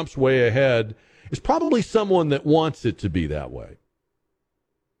over or Trump's way ahead is probably someone that wants it to be that way.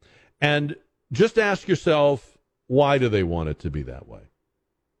 And just ask yourself, why do they want it to be that way?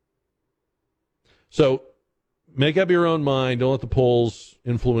 So make up your own mind. Don't let the polls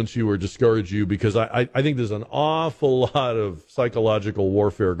influence you or discourage you, because I think there's an awful lot of psychological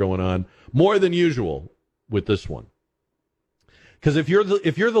warfare going on, more than usual with this one. Because if you're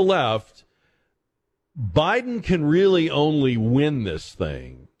the left, Biden can really only win this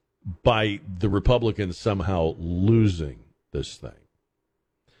thing by the Republicans somehow losing this thing.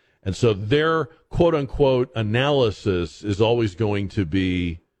 And so their quote-unquote analysis is always going to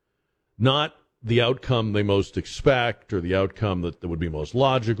be not the outcome they most expect or the outcome that would be most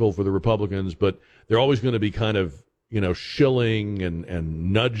logical for the Republicans, but they're always going to be kind of, shilling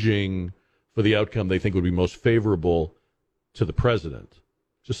and nudging for the outcome they think would be most favorable to the president.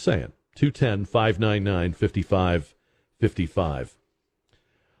 Just saying. 210-599-5555.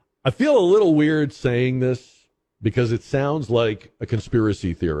 I feel a little weird saying this because it sounds like a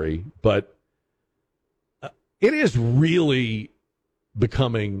conspiracy theory, but it is really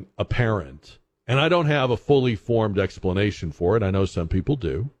becoming apparent. And I don't have a fully formed explanation for it. I know some people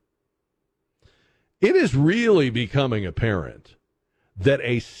do. It is really becoming apparent that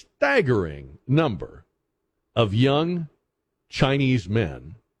a staggering number of young Chinese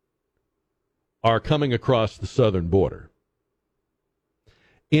men are coming across the southern border.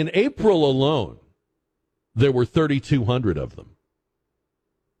 In April alone, there were 3,200 of them.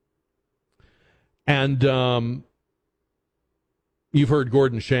 And you've heard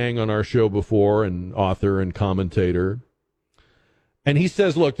Gordon Shang on our show before, an author and commentator. And he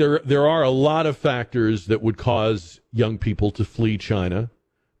says, look, there are a lot of factors that would cause young people to flee China.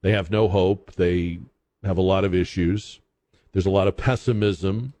 They have no hope. They have a lot of issues. There's a lot of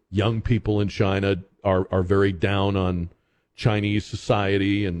pessimism. Young people in China are very down on Chinese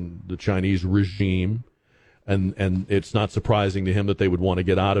society and the Chinese regime. And it's not surprising to him that they would want to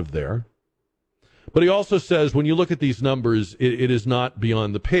get out of there. But he also says when you look at these numbers, it is not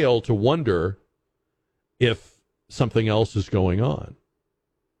beyond the pale to wonder if something else is going on.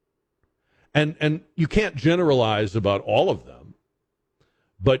 And you can't generalize about all of them,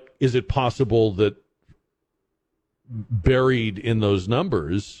 but is it possible that buried in those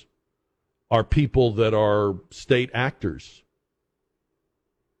numbers are people that are state actors?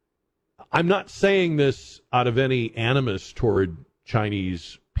 I'm not saying this out of any animus toward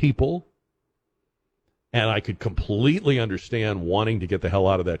Chinese people, and I could completely understand wanting to get the hell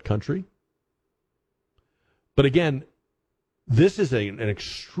out of that country. But again, this is an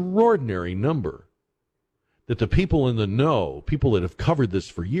extraordinary number that the people in the know, people that have covered this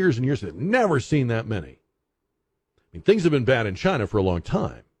for years and years, have never seen that many. I mean, things have been bad in China for a long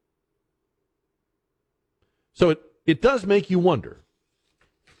time. So it does make you wonder.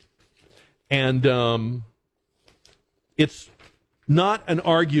 And it's not an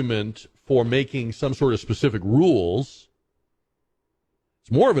argument for making some sort of specific rules.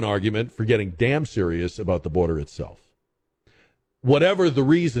 It's more of an argument for getting damn serious about the border itself. Whatever the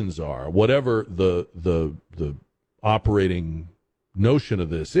reasons are, whatever the operating notion of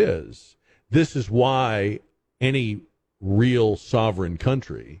this is why any real sovereign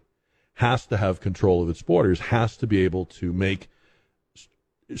country has to have control of its borders, has to be able to make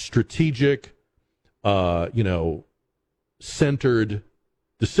strategic, centered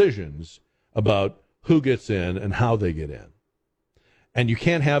decisions about who gets in and how they get in. And you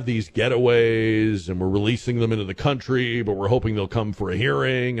can't have these getaways and we're releasing them into the country, but we're hoping they'll come for a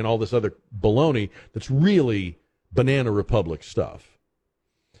hearing and all this other baloney that's really Banana Republic stuff.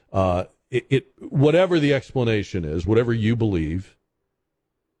 Whatever the explanation is, whatever you believe,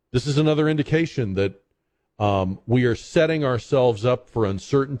 this is another indication that we are setting ourselves up for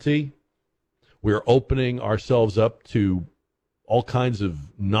uncertainty. We are opening ourselves up to all kinds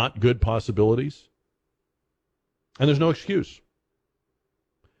of not good possibilities. And there's no excuse.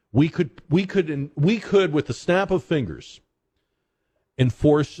 We could, with the snap of fingers,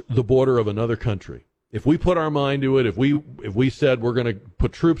 enforce the border of another country. If we put our mind to it, if we said we're going to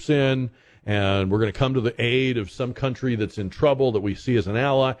put troops in and we're going to come to the aid of some country that's in trouble that we see as an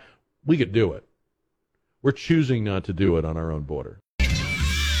ally, we could do it. We're choosing not to do it on our own border.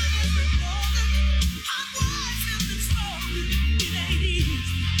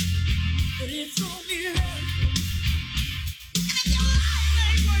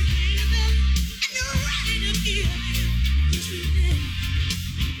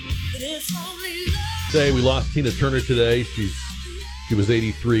 Say we lost Tina Turner today. She was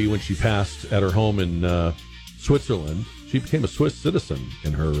 83 when she passed at her home in Switzerland. She became a Swiss citizen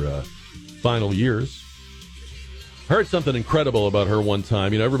in her final years. Heard something incredible about her one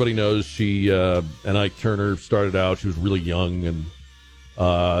time. Everybody knows she and Ike Turner started out. She was really young, and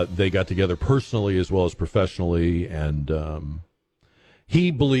they got together personally as well as professionally. And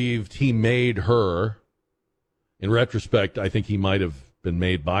he believed he made her. In retrospect, I think he might have been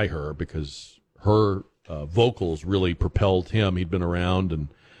made by her because her vocals really propelled him. He'd been around, and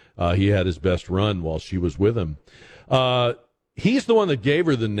he had his best run while she was with him. He's the one that gave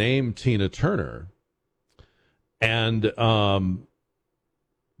her the name Tina Turner. And to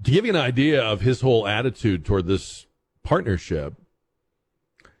give you an idea of his whole attitude toward this partnership,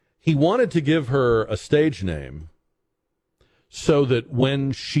 he wanted to give her a stage name so that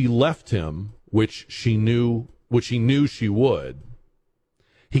when she left him, which he knew she would,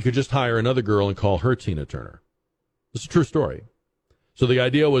 he could just hire another girl and call her Tina Turner. This is a true story. So the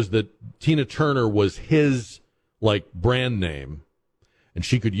idea was that Tina Turner was his, brand name, and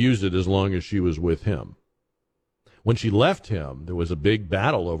she could use it as long as she was with him. When she left him, there was a big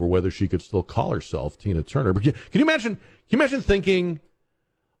battle over whether she could still call herself Tina Turner. But can you imagine thinking,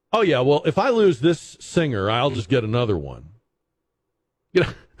 oh, yeah, well, if I lose this singer, I'll just get another one.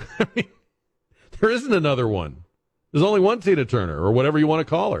 I mean, there isn't another one. There's only one Tina Turner, or whatever you want to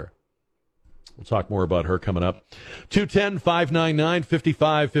call her. We'll talk more about her coming up.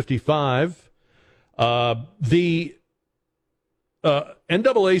 210-599-5555. The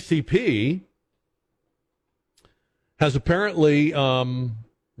NAACP has apparently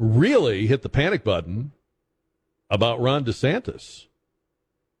really hit the panic button about Ron DeSantis.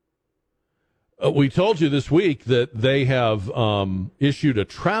 We told you this week that they have issued a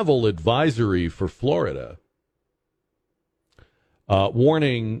travel advisory for Florida,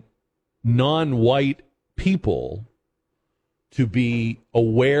 warning non-white people to be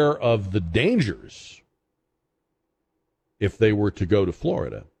aware of the dangers if they were to go to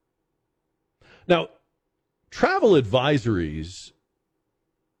Florida. Now, travel advisories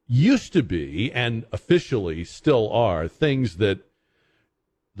used to be, and officially still are, things that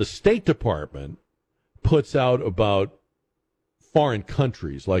the State Department puts out about foreign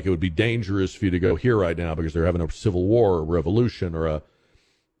countries, like it would be dangerous for you to go here right now because they're having a civil war or revolution or a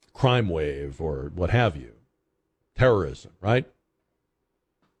crime wave or what have you. Terrorism, right?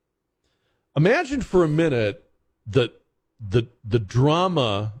 Imagine for a minute the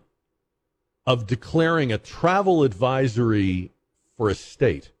drama of declaring a travel advisory for a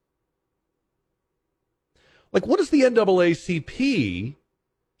state. What is the NAACP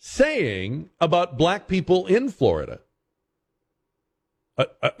saying about black people in Florida?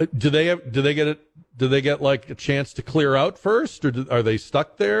 Do they get like a chance to clear out first, or are they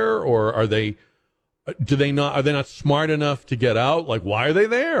stuck there, or are they not smart enough to get out? Like, why are they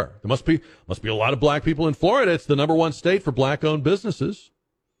there? There must be a lot of black people in Florida. It's the number one state for black-owned businesses.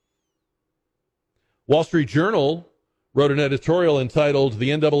 Wall Street Journal wrote an editorial entitled "The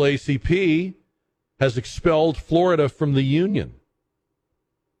NAACP has expelled Florida from the union."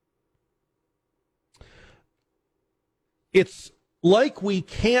 It's like we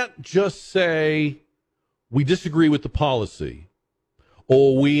can't just say we disagree with the policy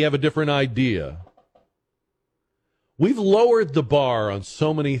or we have a different idea. We've lowered the bar on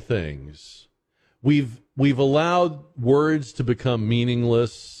so many things. We've allowed words to become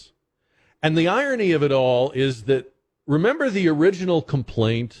meaningless. And the irony of it all is that, remember the original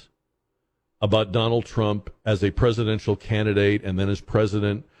complaint about Donald Trump as a presidential candidate and then as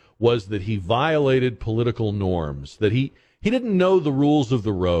president was that he violated political norms, that he didn't know the rules of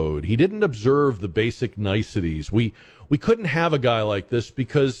the road. He didn't observe the basic niceties. We couldn't have a guy like this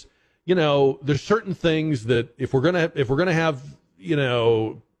because, you know, there's certain things that if we're gonna have, you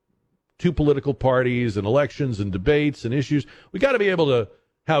know, two political parties and elections and debates and issues, we got to be able to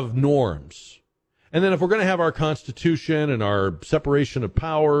have norms. And then if we're going to have our Constitution and our separation of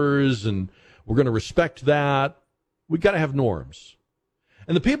powers and we're going to respect that, we got to have norms.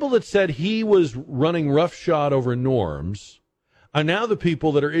 And the people that said he was running roughshod over norms are now the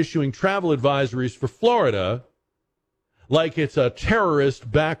people that are issuing travel advisories for Florida like it's a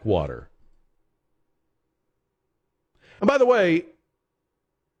terrorist backwater. And by the way,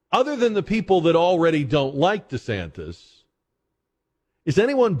 other than the people that already don't like DeSantis, is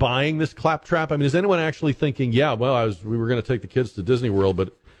anyone buying this claptrap? I mean, is anyone actually thinking, yeah, well, we were going to take the kids to Disney World,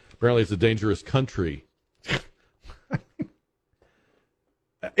 but apparently it's a dangerous country.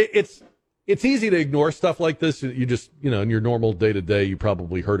 It's easy to ignore stuff like this. You just, you know, in your normal day-to-day, you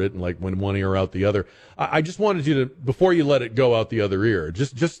probably heard it in like when one ear out the other. I just wanted you to, before you let it go out the other ear,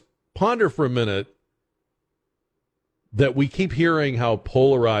 just ponder for a minute that we keep hearing how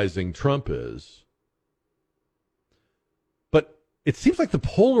polarizing Trump is. But it seems like the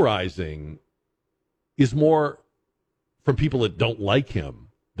polarizing is more from people that don't like him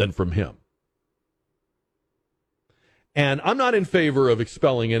than from him. And I'm not in favor of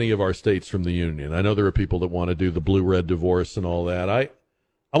expelling any of our states from the union. I know there are people that want to do the blue-red divorce and all that. I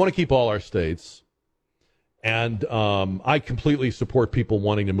want to keep all our states. And I completely support people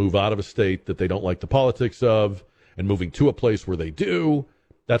wanting to move out of a state that they don't like the politics of and moving to a place where they do.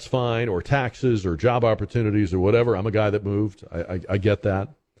 That's fine. Or taxes or job opportunities or whatever. I'm a guy that moved. I get that.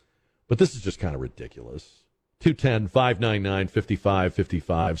 But this is just kind of ridiculous.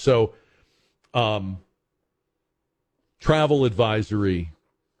 210-599-5555. So, travel advisory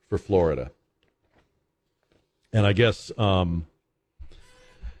for Florida. And I guess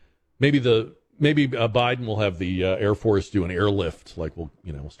maybe Biden will have the Air Force do an airlift. Like we'll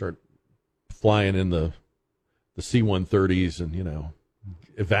start flying in the C-130s and, you know,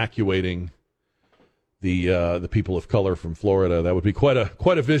 evacuating the people of color from Florida. That would be quite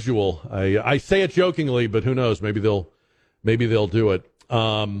a visual. I say it jokingly, but who knows? Maybe they'll do it.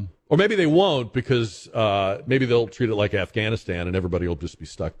 Or maybe they won't because maybe they'll treat it like Afghanistan and everybody will just be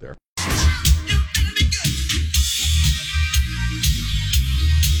stuck there.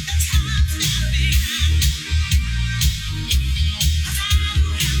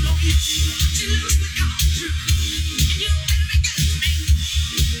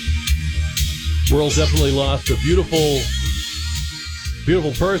 World definitely lost a beautiful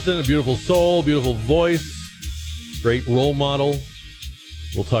person, a beautiful soul, beautiful voice, great role model.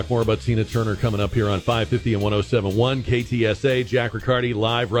 We'll talk more about Tina Turner coming up here on 550 and 107.1 KTSA. Jack Riccardi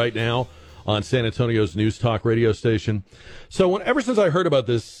live right now on San Antonio's News Talk radio station. So ever since I heard about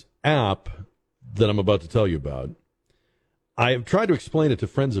this app that I'm about to tell you about, I have tried to explain it to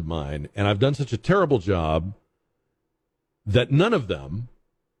friends of mine, and I've done such a terrible job that none of them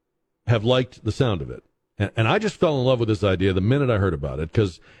have liked the sound of it. And I just fell in love with this idea the minute I heard about it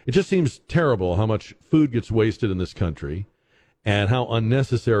because it just seems terrible how much food gets wasted in this country and how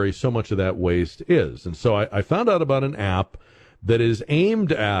unnecessary so much of that waste is. And so I found out about an app that is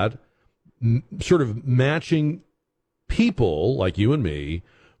aimed at sort of matching people like you and me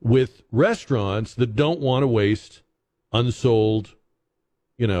with restaurants that don't want to waste unsold,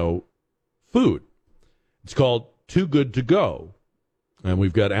 food. It's called Too Good to Go. And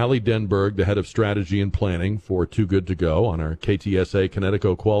we've got Allie Denberg, the head of strategy and planning for Too Good to Go on our KTSA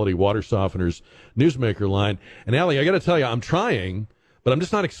Connecticut Quality Water Softeners newsmaker line. And Allie, I got to tell you, I'm trying, but I'm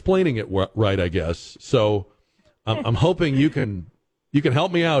just not explaining it right, I guess. So I'm hoping you can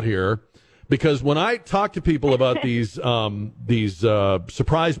help me out here Because when I talk to people about these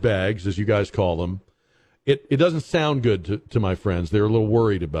surprise bags, as you guys call them, it doesn't sound good to my friends. They're a little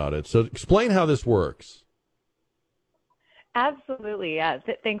worried about it. So explain how this works. Absolutely, yes.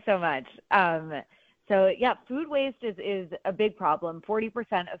 Thanks so much. So yeah, food waste is a big problem.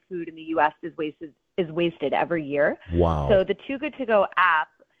 40% of food in the U.S. is wasted every year. Wow. So the Too Good To Go app,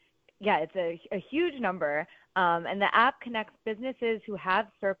 yeah, it's a huge number. And the app connects businesses who have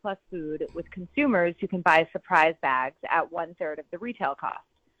surplus food with consumers who can buy surprise bags at 1/3 of the retail cost.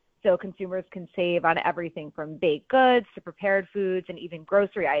 So consumers can save on everything from baked goods to prepared foods and even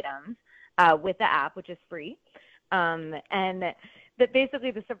grocery items with the app, which is free. And that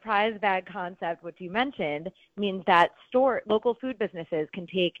basically the surprise bag concept, which you mentioned, means that local food businesses can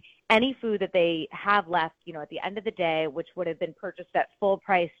take any food that they have left, at the end of the day, which would have been purchased at full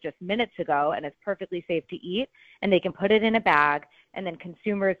price just minutes ago and is perfectly safe to eat, and they can put it in a bag, and then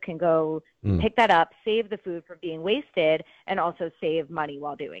consumers can go pick that up, save the food from being wasted, and also save money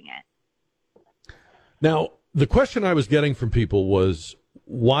while doing it. Now, the question I was getting from people was,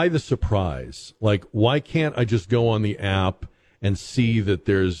 why the surprise? Like, why can't I just go on the app and see that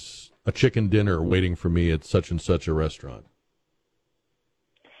there's a chicken dinner waiting for me at such and such a restaurant?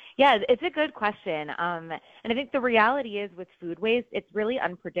 Yeah, it's a good question. And I think the reality is with food waste, it's really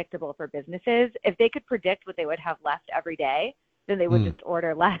unpredictable for businesses. If they could predict what they would have left every day, then they would just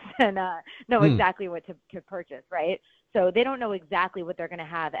order less and know exactly what to purchase, right? So they don't know exactly what they're going to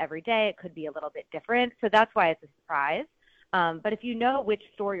have every day. It could be a little bit different. So that's why it's a surprise. But if you know which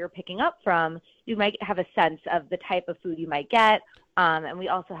store you're picking up from, you might have a sense of the type of food you might get. And we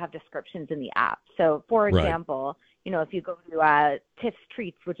also have descriptions in the app. So, for example, if you go to Tiff's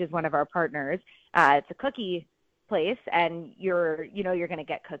Treats, which is one of our partners, it's a cookie place, and you're going to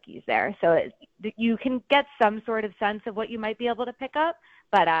get cookies there. So you can get some sort of sense of what you might be able to pick up.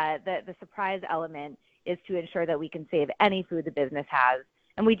 But the surprise element is to ensure that we can save any food the business has.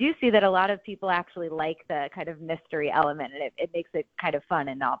 And we do see that a lot of people actually like the kind of mystery element, and it makes it kind of fun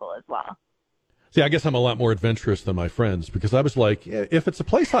and novel as well. See, I guess I'm a lot more adventurous than my friends, because I was like, if it's a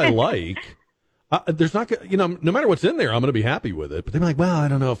place I like, there's not, no matter what's in there, I'm going to be happy with it. But they're like, well, I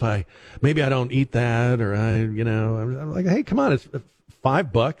don't know if maybe I don't eat that, or I'm like, hey, come on, it's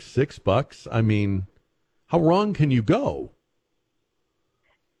 $5, $6. I mean, how wrong can you go?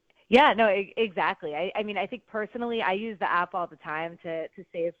 Yeah, no, exactly. I mean, I think personally, I use the app all the time to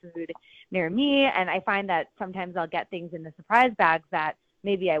save food near me, and I find that sometimes I'll get things in the surprise bags that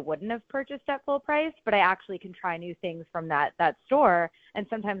maybe I wouldn't have purchased at full price, but I actually can try new things from that store, and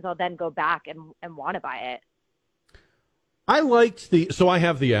sometimes I'll then go back and want to buy it. So I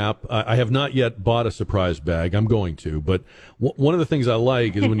have the app. I have not yet bought a surprise bag. I'm going to, but one of the things I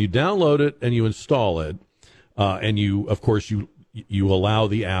like is when you download it and you install it, and you allow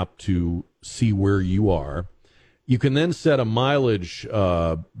the app to see where you are. You can then set a mileage,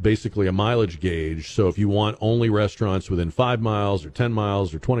 basically a mileage gauge. So if you want only restaurants within 5 miles or 10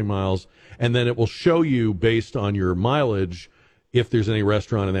 miles or 20 miles, and then it will show you based on your mileage if there's any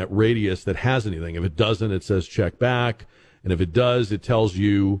restaurant in that radius that has anything. If it doesn't, it says check back. And if it does, it tells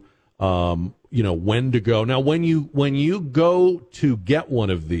you, when to go. Now, when you go to get one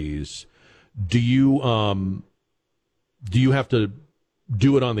of these, do you have to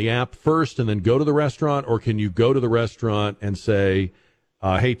do it on the app first and then go to the restaurant, or can you go to the restaurant and say,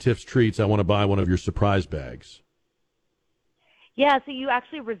 hey, Tiff's Treats, I want to buy one of your surprise bags? Yeah, so you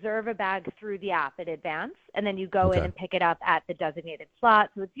actually reserve a bag through the app in advance, and then you go in and pick it up at the designated slot.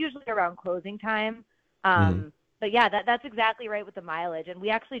 So it's usually around closing time. But yeah, that's exactly right with the mileage. And we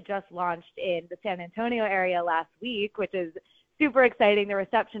actually just launched in the San Antonio area last week, which is super exciting. The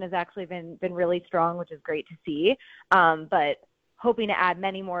reception has actually been really strong, which is great to see. But hoping to add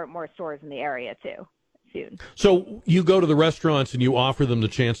many more stores in the area too soon. So you go to the restaurants and you offer them the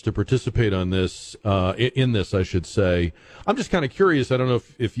chance to participate on this, in this, I should say. I'm just kind of curious. I don't know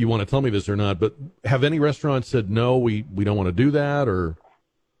if you want to tell me this or not, but have any restaurants said, no, we don't want to do that, or?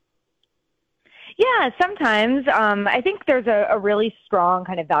 Yeah, sometimes. I think there's a really strong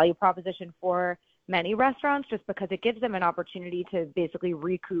kind of value proposition for many restaurants, just because it gives them an opportunity to basically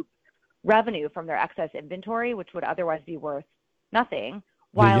recoup revenue from their excess inventory, which would otherwise be worth nothing,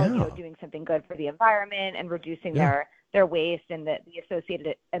 while doing something good for the environment and reducing their waste and the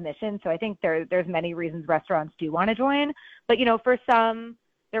associated emissions. So I think there's many reasons restaurants do want to join, but for some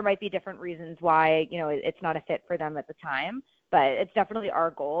there might be different reasons why it's not a fit for them at the time. But it's definitely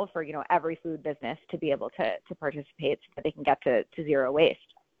our goal for every food business to be able to participate so that they can get to zero waste.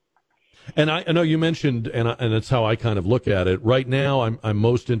 And I know you mentioned, and that's how I kind of look at it. Right now, I'm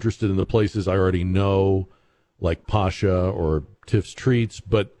most interested in the places I already know, like Pasha or Tiff's Treats.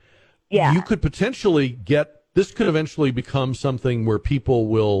 But Yeah. you could potentially this could eventually become something where people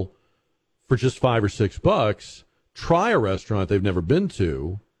will, for just $5 or $6, try a restaurant they've never been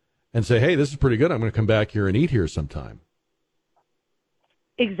to and say, hey, this is pretty good. I'm going to come back here and eat here sometime.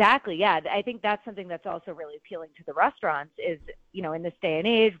 Exactly. Yeah. I think that's something that's also really appealing to the restaurants is, in this day and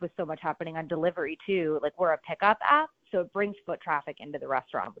age with so much happening on delivery too, like we're a pickup app. So it brings foot traffic into the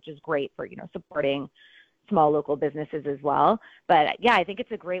restaurant, which is great for, supporting small local businesses as well. But yeah, I think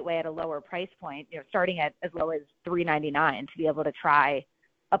it's a great way at a lower price point, starting at as low as $3.99 to be able to try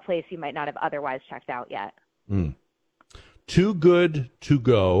a place you might not have otherwise checked out yet. Too good to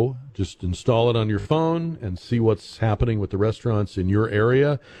go. Just install it on your phone and see what's happening with the restaurants in your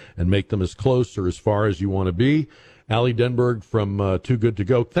area and make them as close or as far as you want to be. Allie Denberg from Too Good to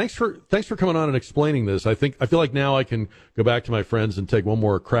Go. Thanks for coming on and explaining this. I feel like now I can go back to my friends and take one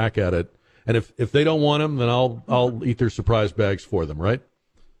more crack at it. And if they don't want them, then I'll eat their surprise bags for them, right?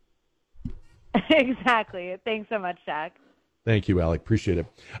 Exactly. Thanks so much, Jack. Thank you, Alec. Appreciate it.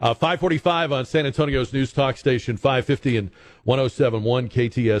 545 on San Antonio's News Talk Station, 550 and 107.1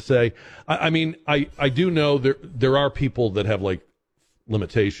 KTSA. I do know there are people that have, like,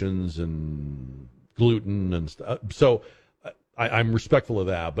 limitations and gluten and stuff. So I'm respectful of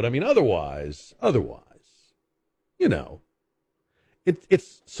that. But, otherwise,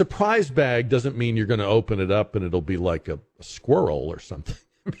 it's surprise bag doesn't mean you're going to open it up and it'll be like a squirrel or something.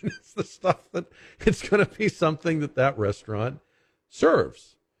 It's the stuff that it's going to be something that restaurant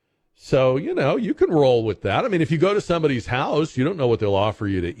serves. So, you can roll with that. If you go to somebody's house, you don't know what they'll offer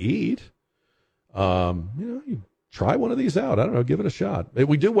you to eat. You try one of these out. I don't know, give it a shot.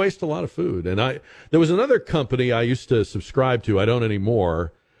 We do waste a lot of food. And there was another company I used to subscribe to. I don't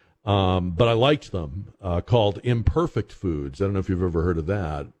anymore. But I liked them, called Imperfect Foods. I don't know if you've ever heard of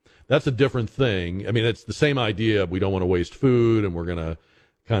that. That's a different thing. It's the same idea. We don't want to waste food, and we're going to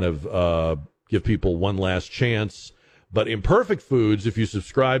kind of give people one last chance. But Imperfect Foods, if you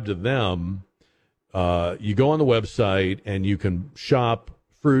subscribe to them, you go on the website and you can shop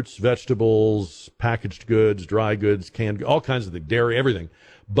fruits, vegetables, packaged goods, dry goods, canned, all kinds of things, dairy, everything.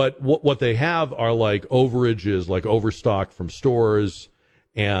 But what they have are like overages, like overstock from stores.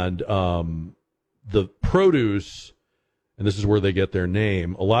 And the produce, and this is where they get their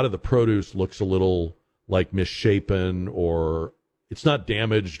name, a lot of the produce looks a little like misshapen, or it's not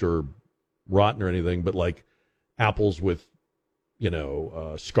damaged or rotten or anything, but like apples with,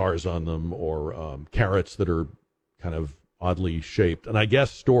 scars on them, or carrots that are kind of oddly shaped. And I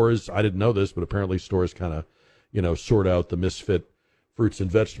guess stores, I didn't know this, but apparently stores kind of, sort out the misfit fruits and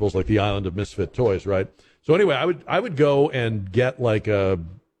vegetables, like the island of misfit toys, right? So anyway, I would go and get like a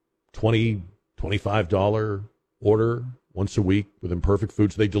 $20, $25 order once a week with Imperfect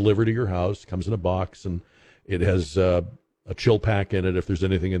Foods. They deliver to your house, comes in a box, and it has a chill pack in it if there's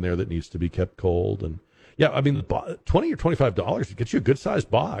anything in there that needs to be kept cold. And yeah, $20 or $25, it gets you a good sized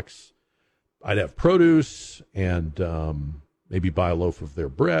box. I'd have produce and maybe buy a loaf of their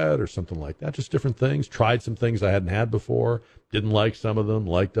bread or something like that. Just different things. Tried some things I hadn't had before. Didn't like some of them,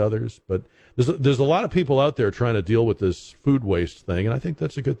 liked others. But there's a lot of people out there trying to deal with this food waste thing, and I think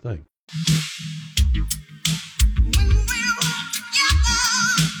that's a good thing.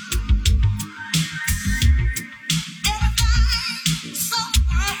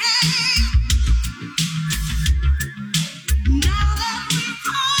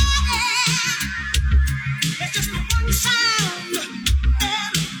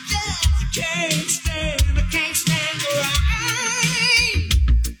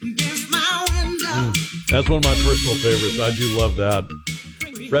 That's one of my personal favorites. I do love that.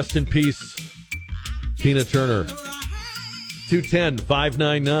 Rest in peace, Tina Turner.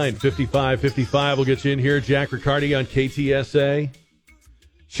 210-599-5555 will get you in here. Jack Riccardi on KTSA.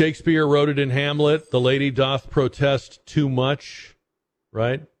 Shakespeare wrote it in Hamlet. The lady doth protest too much,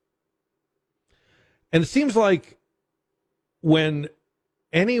 right? And it seems like when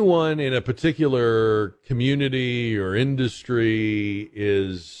anyone in a particular community or industry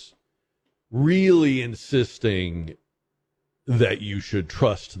is really insisting that you should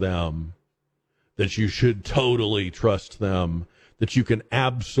trust them, that you should totally trust them, that you can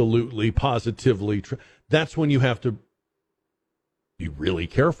absolutely, positively trust, that's when you have to be really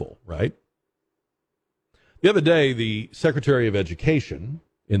careful, right? The other day, the Secretary of Education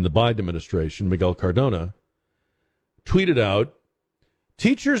in the Biden administration, Miguel Cardona, tweeted out,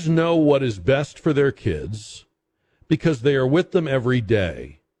 "Teachers know what is best for their kids because they are with them every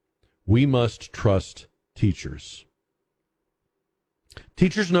day. We must trust teachers."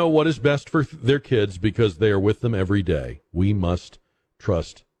 Teachers know what is best for their kids because they are with them every day. We must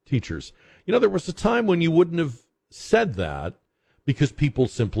trust teachers. There was a time when you wouldn't have said that, because people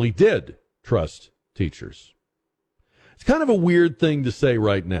simply did trust teachers. It's kind of a weird thing to say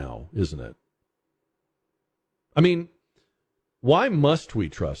right now, isn't it? I mean, why must we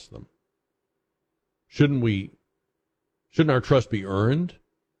trust them? Shouldn't our trust be earned?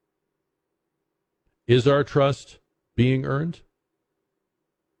 Is our trust being earned?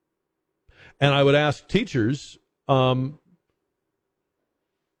 And I would ask teachers, are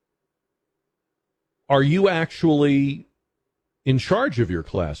you actually in charge of your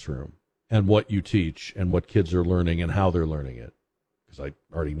classroom and what you teach and what kids are learning and how they're learning it? Because I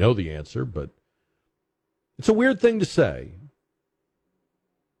already know the answer, but it's a weird thing to say.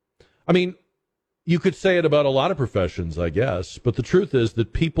 I mean, you could say it about a lot of professions, I guess, but the truth is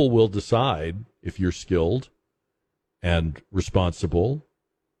that people will decide if you're skilled and responsible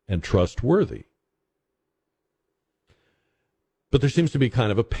and trustworthy. But there seems to be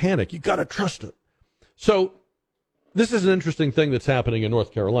kind of a panic. You got to trust it. So this is an interesting thing that's happening in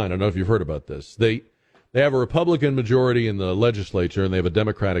North Carolina. I don't know if you've heard about this. They have a Republican majority in the legislature, and they have a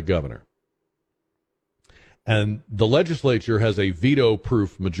Democratic governor. And the legislature has a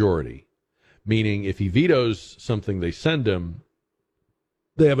veto-proof majority, meaning if he vetoes something they send him,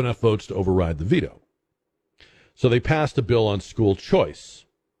 they have enough votes to override the veto. So they passed a bill on school choice.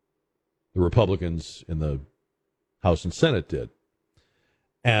 The Republicans in the House and Senate did.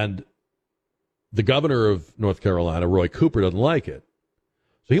 And the governor of North Carolina, Roy Cooper, doesn't like it.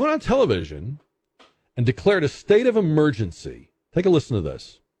 So he went on television and declared a state of emergency. Take a listen to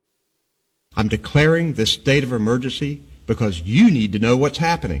this. I'm declaring this state of emergency because you need to know what's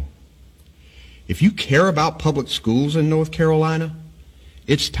happening. If you care about public schools in North Carolina,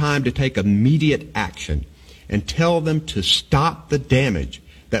 it's time to take immediate action and tell them to stop the damage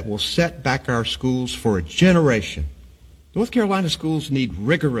that will set back our schools for a generation. North Carolina schools need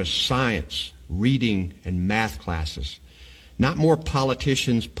rigorous science, reading, and math classes, not more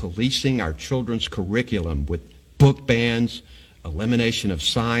politicians policing our children's curriculum with book bans, elimination of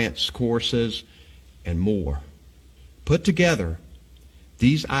science courses, and more. Put together,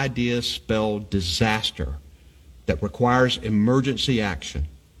 these ideas spell disaster that requires emergency action.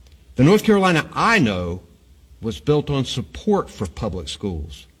 The North Carolina I know was built on support for public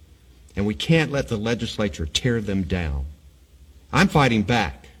schools, and we can't let the legislature tear them down. I'm fighting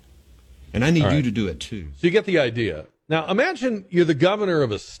back, and I need you to do it too. So you get the idea. Now, imagine you're the governor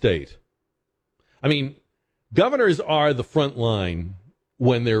of a state. I mean, governors are the front line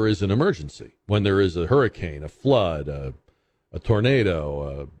when there is an emergency, when there is a hurricane, a flood, a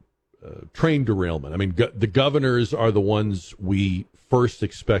tornado, a train derailment. I mean, the governors are the ones we first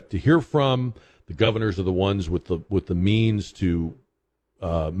expect to hear from. The governors are the ones with the means to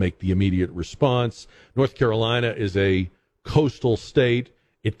make the immediate response. North Carolina is a coastal state.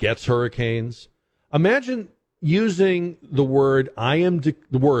 It gets hurricanes. Imagine using the words "I am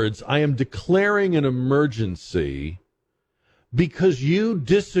declaring an emergency" because you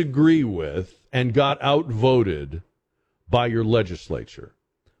disagree with and got outvoted by your legislature.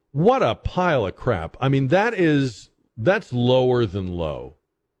 What a pile of crap. I mean, that's lower than low.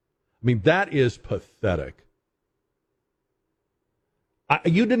 I mean, that is pathetic.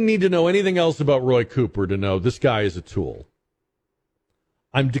 You didn't need to know anything else about Roy Cooper to know this guy is a tool.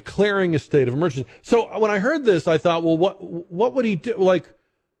 I'm declaring a state of emergency. So when I heard this, I thought, well, what would he do? Like,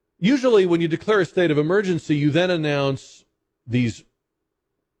 usually when you declare a state of emergency, you then announce these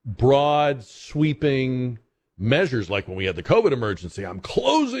broad, sweeping measures, like when we had the COVID emergency. I'm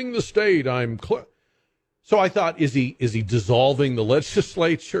closing the state. So I thought, is he dissolving the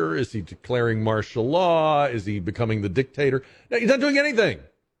legislature? Is he declaring martial law? Is he becoming the dictator? No, he's not doing anything.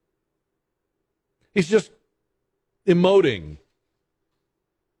 He's just emoting.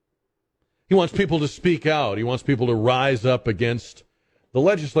 He wants people to speak out. He wants people to rise up against the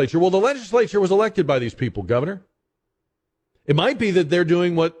legislature. Well, the legislature was elected by these people, Governor. It might be that they're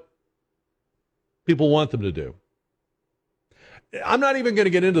doing what people want them to do. I'm not even going to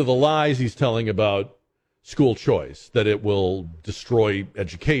get into the lies he's telling about school choice, that it will destroy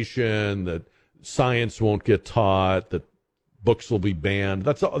education, that science won't get taught, that books will be banned.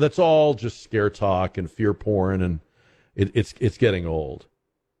 That's all just scare talk and fear porn, and it's getting old.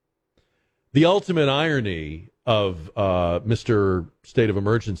 The ultimate irony of Mr. State of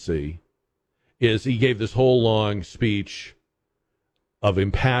Emergency is he gave this whole long speech of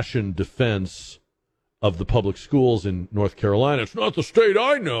impassioned defense of the public schools in North Carolina. It's not the state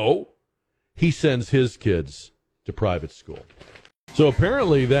I know. He sends his kids to private school. So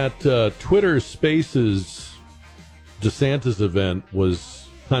apparently that Twitter Spaces DeSantis event was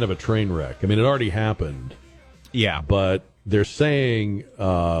kind of a train wreck. I mean, it already happened. Yeah. But they're saying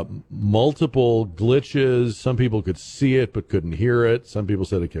multiple glitches. Some people could see it but couldn't hear it. Some people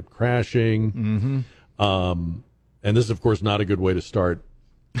said it kept crashing. Mm-hmm. And this is, of course, not a good way to start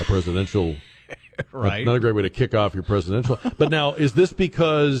a presidential. Right. Not a great way to kick off your presidential. But now, is this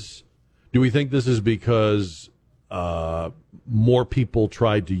because? Do we think this is because more people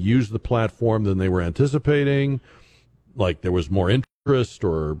tried to use the platform than they were anticipating? Like there was more interest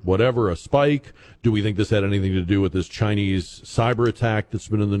or whatever, a spike? Do we think this had anything to do with this Chinese cyber attack that's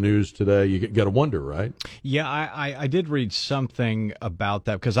been in the news today? You got to wonder, right? Yeah, I did read something about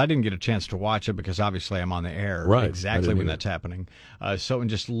that because I didn't get a chance to watch it because obviously I'm on the air right. exactly when that's happening. So in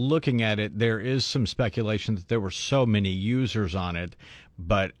just looking at it, there is some speculation that there were so many users on it,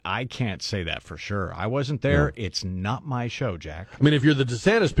 but I can't say that for sure. I wasn't there. Yeah. It's not my show, Jack. I mean, if you're the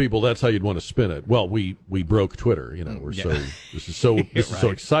DeSantis people, that's how you'd want to spin it. Well, we broke Twitter. You know, this is so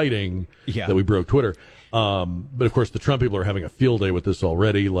exciting that we broke Twitter. But of course, the Trump people are having a field day with this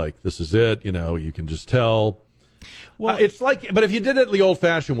already. Like, this is it. You know, you can just tell. Well, it's like, but if you did it the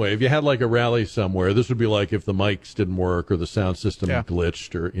old-fashioned way, if you had like a rally somewhere, this would be like if the mics didn't work or the sound system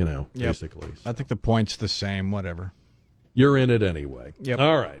glitched, or basically. I think the point's the same. Whatever. You're in it anyway. Yep.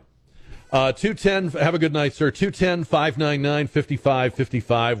 All right. 210, have a good night, sir.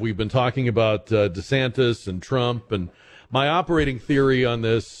 210-599-5555. We've been talking about DeSantis and Trump, and my operating theory on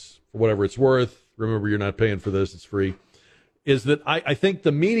this, for whatever it's worth, remember you're not paying for this, it's free, is that I think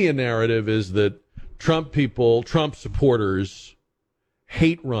the media narrative is that Trump supporters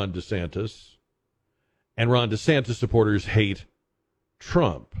hate Ron DeSantis, and Ron DeSantis supporters hate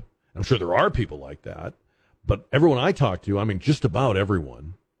Trump. I'm sure there are people like that. But everyone I talk to, I mean, just about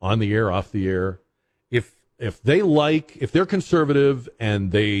everyone, on the air, off the air, if they're conservative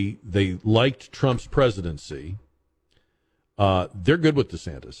and they liked Trump's presidency, they're good with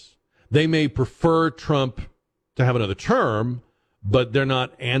DeSantis. They may prefer Trump to have another term, but they're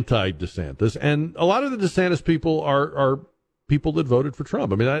not anti-DeSantis. And a lot of the DeSantis people are people that voted for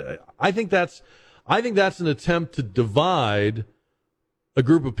Trump. I mean, I think that's an attempt to divide a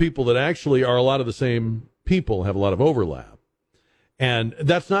group of people that actually are a lot of the same people, have a lot of overlap. And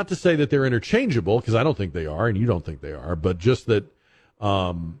that's not to say that they're interchangeable, because I don't think they are, and you don't think they are, but just that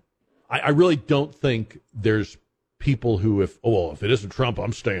I really don't think there's people who, if it isn't Trump,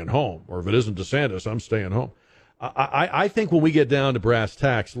 I'm staying home, or if it isn't DeSantis, I'm staying home. I think when we get down to brass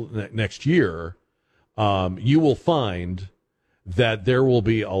tacks next year, you will find that there will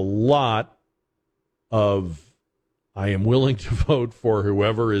be a lot of, I am willing to vote for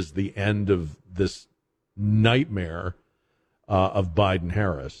whoever is the end of this nightmare of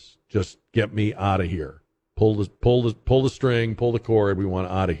Biden-Harris. Just get me out of here. Pull the string, pull the cord. We want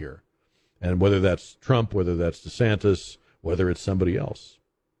out of here. And whether that's Trump, whether that's DeSantis, whether it's somebody else.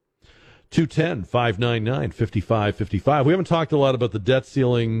 210-599-5555. We haven't talked a lot about the debt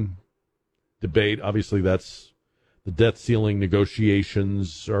ceiling debate. Obviously, that's the debt ceiling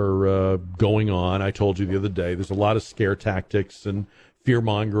negotiations are going on. I told you the other day, there's a lot of scare tactics and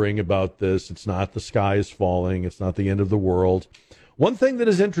fear-mongering about this. It's not the sky is falling. It's not the end of the world. One thing that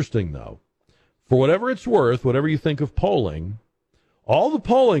is interesting, though, for whatever it's worth, whatever you think of polling, all the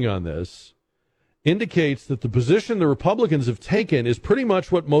polling on this indicates that the position the Republicans have taken is pretty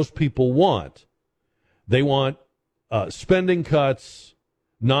much what most people want. They want spending cuts,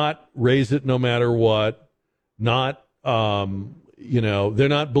 not raise it no matter what, not they're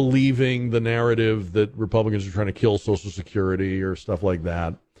not believing the narrative that Republicans are trying to kill Social Security or stuff like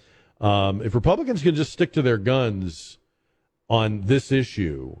that. If Republicans can just stick to their guns on this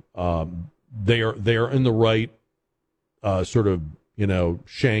issue, they are in the right sort of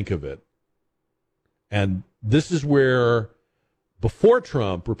shank of it. And this is where, before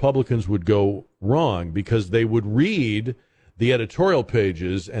Trump, Republicans would go wrong, because they would read the editorial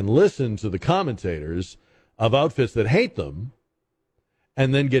pages and listen to the commentators of outfits that hate them,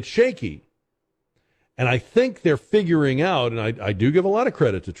 and then get shaky. And I think they're figuring out, and I do give a lot of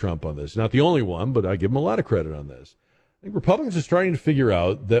credit to Trump on this, not the only one, but I give him a lot of credit on this. I think Republicans are starting to figure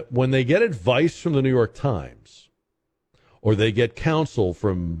out that when they get advice from the New York Times, or they get counsel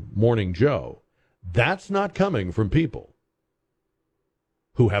from Morning Joe, that's not coming from people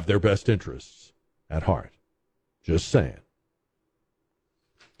who have their best interests at heart. Just saying.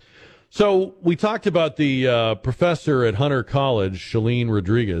 So we talked about the professor at Hunter College, Shalene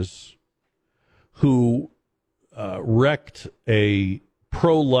Rodriguez, who wrecked a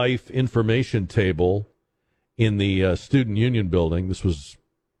pro-life information table in the Student Union building. This was,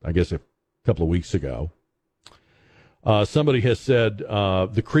 I guess, a couple of weeks ago. Somebody has said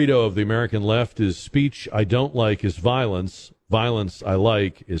the credo of the American left is speech I don't like is violence. Violence I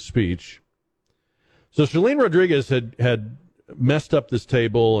like is speech. So Shalene Rodriguez had messed up this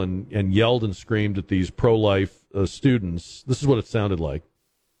table and yelled and screamed at these pro-life students. This is what it sounded like.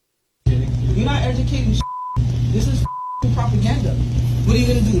 You're not educating. This is propaganda. What are you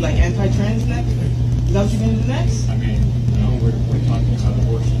going to do, like anti-trans next? Is that what you're going to do next? I mean, no, we're talking about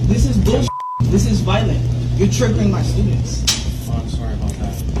abortion. This is bullshit. This is violent. You're triggering my students. Oh, I'm sorry about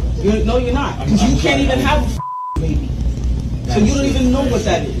that. No, you're not. Because you can't even have a baby. So you don't even know what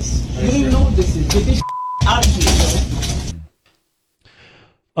that is. You don't even know what this is. Get this out of here,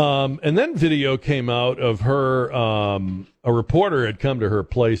 And then video came out of her. A reporter had come to her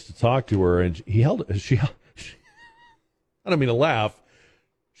place to talk to her, and she I don't mean to laugh.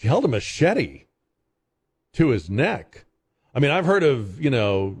 She held a machete to his neck. I mean, I've heard of,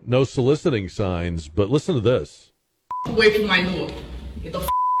 no soliciting signs, but listen to this. Away from my door. Get the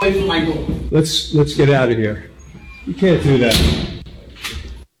away from my door. Let's get out of here. You can't do that.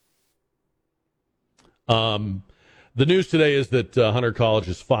 The news today is that Hunter College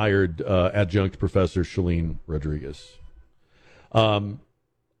has fired adjunct professor Shalene Rodriguez. I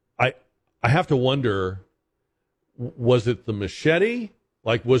have to wonder, was it the machete?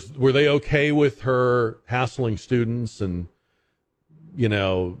 Like, were they okay with her hassling students and,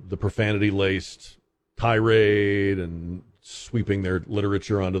 the profanity-laced tirade and sweeping their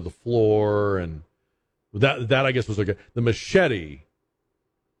literature onto the floor? And that I guess was okay. The machete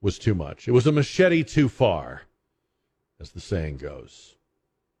was too much. It was a machete too far, as the saying goes.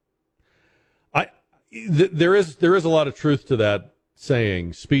 There is a lot of truth to that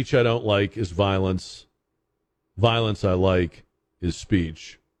saying. Speech I don't like is violence. Violence I like is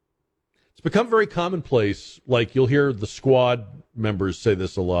speech. It's become very commonplace. Like, you'll hear the squad members say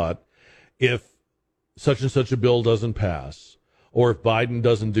this a lot. If such and such a bill doesn't pass, or if Biden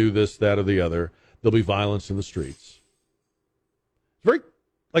doesn't do this, that, or the other, there'll be violence in the streets.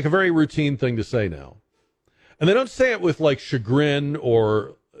 It's a very routine thing to say now. And they don't say it with like chagrin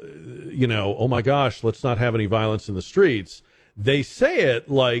or, oh my gosh, let's not have any violence in the streets. They say it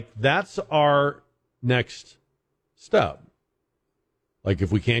like that's our next step. Like,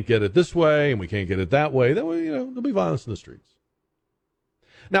 if we can't get it this way and we can't get it that way, then there'll be violence in the streets.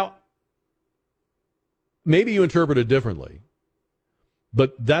 Now, maybe you interpret it differently,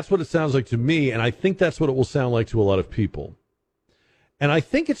 but that's what it sounds like to me, and I think that's what it will sound like to a lot of people. And I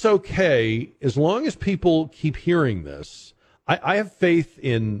think it's okay as long as people keep hearing this. I have faith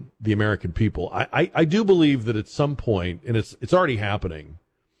in the American people. I do believe that at some point, and it's already happening,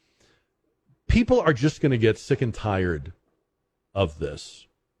 people are just going to get sick and tired of this.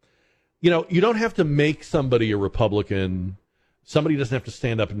 You don't have to make somebody a Republican. Somebody doesn't have to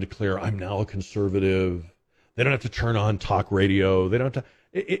stand up and declare, I'm now a conservative. They don't have to turn on talk radio. They don't have to.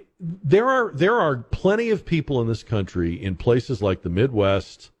 There are plenty of people in this country, in places like the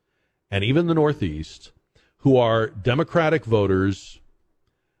Midwest and even the Northeast, who are Democratic voters.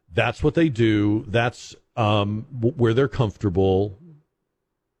 That's what they do. That's where they're comfortable.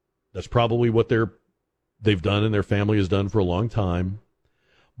 That's probably what they've done and their family has done for a long time.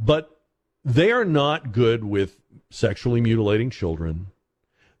 But they are not good with sexually mutilating children.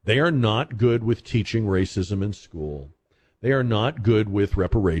 They are not good with teaching racism in school. They are not good with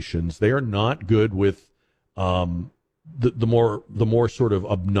reparations. They are not good with the more sort of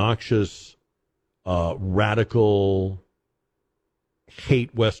obnoxious, radical,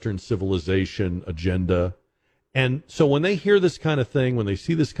 hate Western civilization agenda. And so when they hear this kind of thing, when they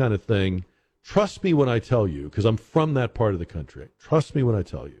see this kind of thing, trust me when I tell you, because I'm from that part of the country, trust me when I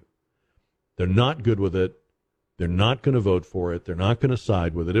tell you, they're not good with it. They're not going to vote for it. They're not going to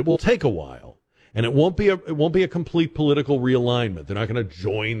side with it. It will take a while, and it won't be a complete political realignment. They're not going to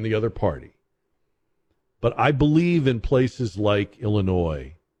join the other party. But I believe in places like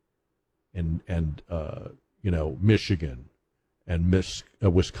Illinois and Michigan and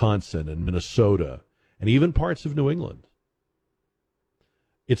Wisconsin and Minnesota and even parts of New England.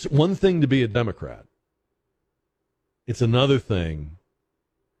 It's one thing to be a Democrat. It's another thing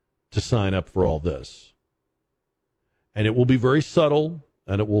to sign up for all this. And it will be very subtle,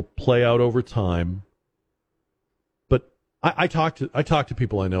 and it will play out over time. But I talk to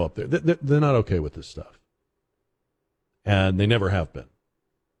people I know up there. They're not okay with this stuff. And they never have been.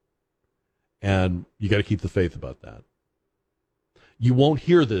 And you got to keep the faith about that. You won't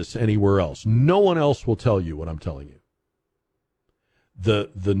hear this anywhere else. No one else will tell you what I'm telling you.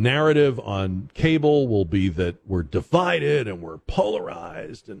 The narrative on cable will be that we're divided and we're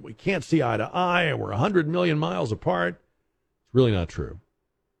polarized and we can't see eye to eye and we're 100 million miles apart. It's really not true.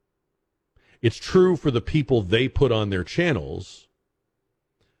 It's true for the people they put on their channels.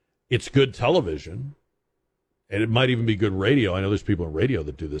 It's good television. And it might even be good radio. I know there's people in radio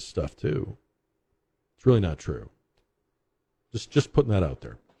that do this stuff too. It's really not true. Just putting that out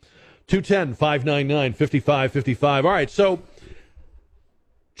there. 210-599-5555. All right, so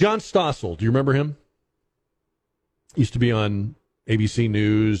John Stossel, do you remember him? Used to be on ABC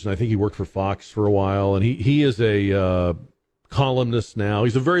News, and I think he worked for Fox for a while, and he is a columnist now.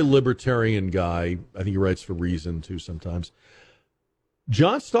 He's a very libertarian guy. I think he writes for Reason, too, sometimes.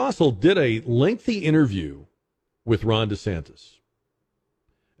 John Stossel did a lengthy interview with Ron DeSantis.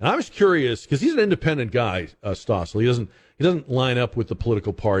 And I was curious, because he's an independent guy, Stossel. He doesn't line up with the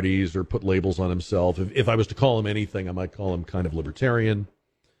political parties or put labels on himself. If I was to call him anything, I might call him kind of libertarian.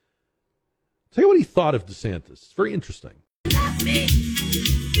 Tell you what he thought of DeSantis. It's very interesting.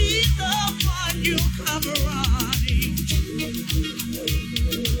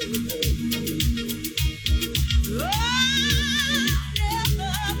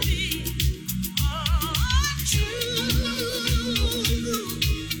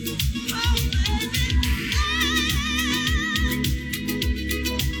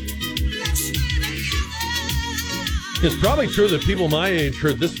 It's probably true that people my age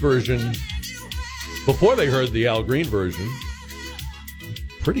heard this version before they heard the Al Green version.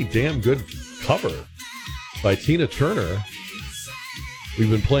 Pretty damn good cover by Tina Turner. We've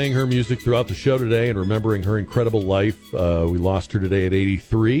been playing her music throughout the show today and remembering her incredible life. We lost her today at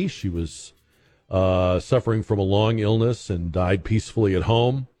 83. She was suffering from a long illness and died peacefully at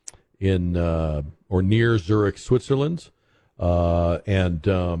home in or near Zurich, Switzerland. And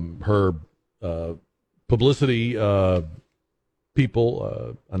her publicity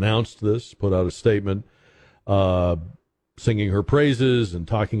people announced this, put out a statement singing her praises and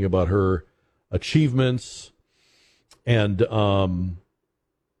talking about her achievements. And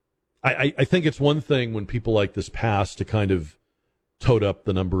I think it's one thing when people like this pass to kind of tote up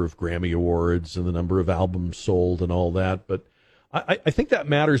the number of Grammy Awards and the number of albums sold and all that. But I think that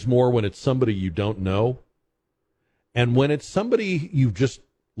matters more when it's somebody you don't know. And when it's somebody you've just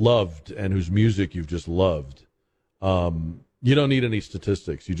loved and whose music you've just loved, you don't need any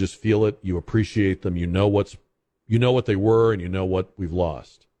statistics. You just feel it. You appreciate them. You know what they were, and you know what we've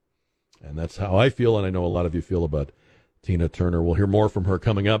lost. And that's how I feel, and I know a lot of you feel about Tina Turner. We'll hear more from her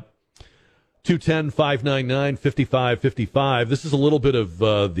coming up. 210-599-5555. This is a little bit of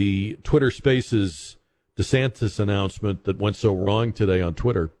the Twitter Spaces DeSantis announcement that went so wrong today on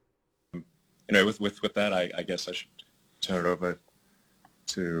Twitter. With that, I guess I should turn it over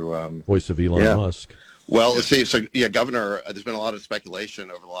to voice of Elon Musk. Well, let's see. So, Governor, there's been a lot of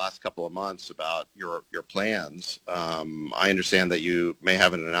speculation over the last couple of months about your plans. I understand that you may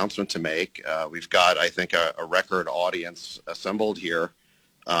have an announcement to make. We've got, I think, a record audience assembled here.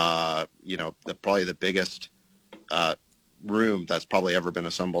 Probably the biggest room that's probably ever been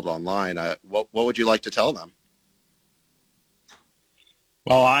assembled online. What would you like to tell them?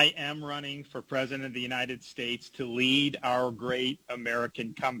 Well, I am running for President of the United States to lead our great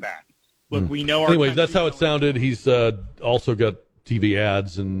American comeback. Look, we know Anyway, that's how it sounded. He's also got TV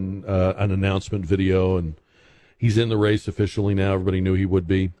ads and an announcement video, and he's in the race officially now. Everybody knew he would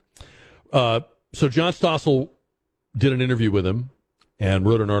be. So John Stossel did an interview with him and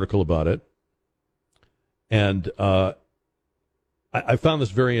wrote an article about it. And I found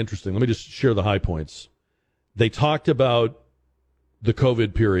this very interesting. Let me just share the high points. They talked about the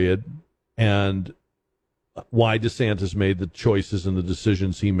COVID period and why DeSantis made the choices and the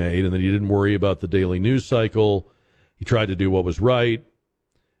decisions he made, and that he didn't worry about the daily news cycle. He tried to do what was right,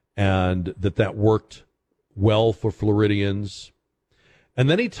 and that worked well for Floridians.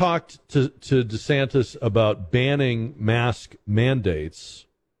 And then he talked to DeSantis about banning mask mandates,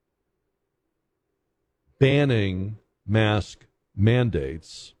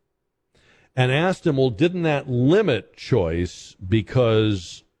 and asked him, well, didn't that limit choice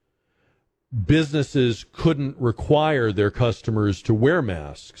because businesses couldn't require their customers to wear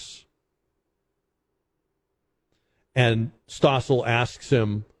masks? And Stossel asks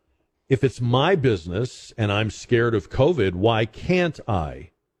him, if it's my business and I'm scared of COVID, why can't I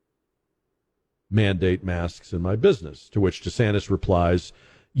mandate masks in my business? To which DeSantis replies,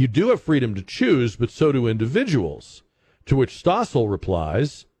 you do have freedom to choose, but so do individuals. To which Stossel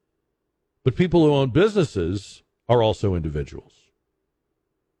replies, but people who own businesses are also individuals.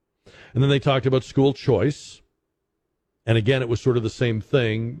 And then they talked about school choice. And again, it was sort of the same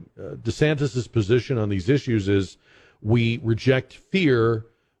thing. DeSantis' position on these issues is we reject fear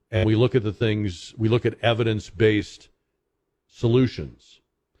and we look at evidence-based solutions.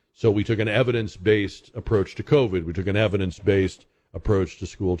 So we took an evidence-based approach to COVID. We took an evidence-based approach to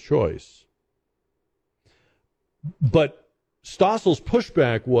school choice. But Stossel's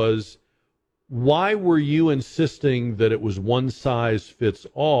pushback was, why were you insisting that it was one size fits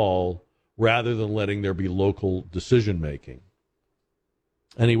all rather than letting there be local decision-making.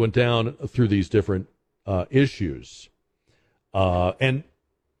 And he went down through these different issues. And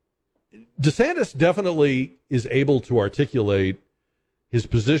DeSantis definitely is able to articulate his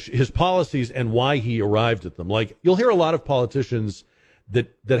position, his policies, and why he arrived at them. Like, you'll hear a lot of politicians that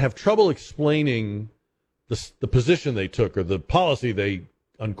have trouble explaining the position they took or the policy they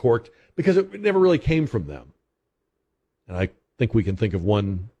uncorked because it never really came from them. And I think we can think of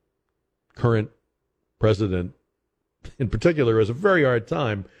one current president in particular as a very hard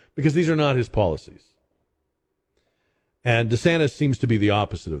time because these are not his policies. And DeSantis seems to be the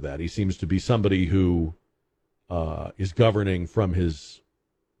opposite of that. He seems to be somebody who is governing from his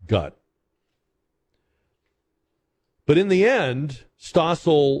gut. But in the end,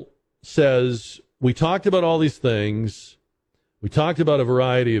 Stossel says, we talked about all these things. We talked about a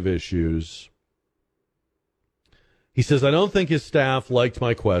variety of issues. He says, I don't think his staff liked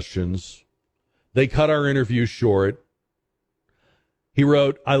my questions. They cut our interview short. He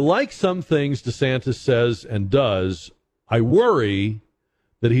wrote, I like some things DeSantis says and does. I worry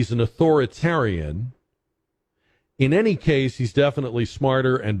that he's an authoritarian. In any case, he's definitely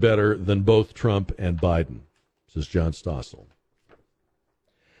smarter and better than both Trump and Biden, says John Stossel.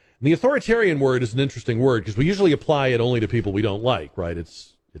 The authoritarian word is an interesting word because we usually apply it only to people we don't like, right?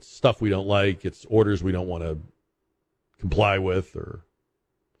 It's stuff we don't like. It's orders we don't want to comply with.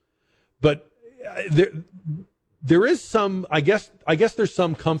 But there is some, I guess there's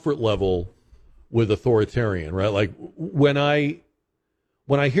some comfort level with authoritarian, right? Like when I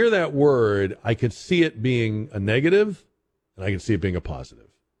hear that word, I could see it being a negative and I can see it being a positive.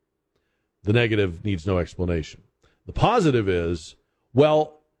 The negative needs no explanation. The positive is,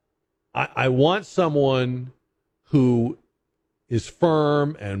 well, I want someone who is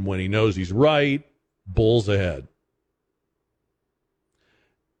firm and when he knows he's right, bulls ahead.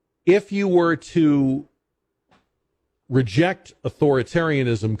 If you were to reject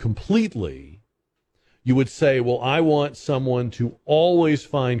authoritarianism completely, you would say, well, I want someone to always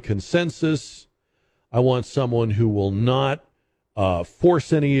find consensus. I want someone who will not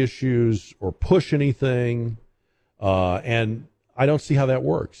force any issues or push anything. And I don't see how that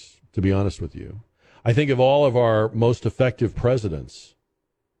works, to be honest with you. I think of all of our most effective presidents,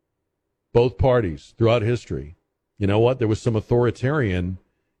 both parties throughout history, you know what? There was some authoritarian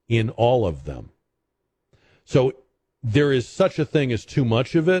in all of them. So there is such a thing as too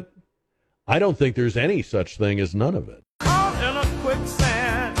much of it. I don't think there's any such thing as none of it. I'm in a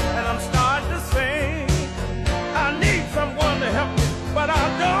quicksand and I'm starting to sing. I need someone to help me, but I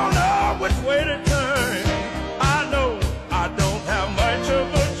don't know which way to turn. I know I don't have much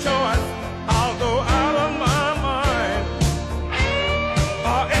of a choice. I'll go out of my mind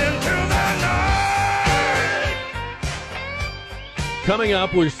or into the night. Coming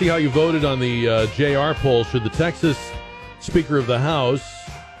up, we'll see how you voted on the JR poll. Should the Texas Speaker of the House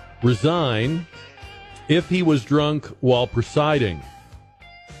resign if he was drunk while presiding?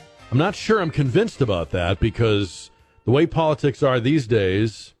 I'm not sure I'm convinced about that because the way politics are these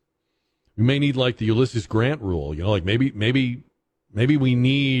days, we may need like the Ulysses Grant rule. You know, like maybe we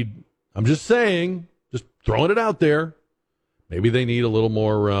need, I'm just saying, just throwing it out there. Maybe they need a little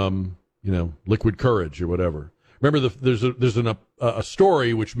more, liquid courage or whatever. Remember, there's a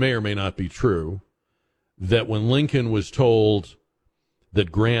story which may or may not be true that when Lincoln was told that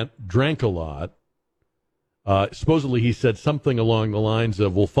Grant drank a lot, supposedly he said something along the lines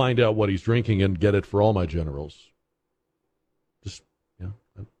of, we'll find out what he's drinking and get it for all my generals. Just,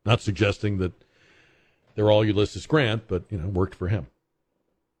 I'm not suggesting that they're all Ulysses Grant, but, worked for him.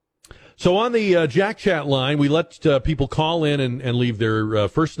 So on the Jack Chat line, we let people call in and leave their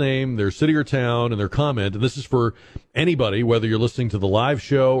first name, their city or town, and their comment. And this is for anybody, whether you're listening to the live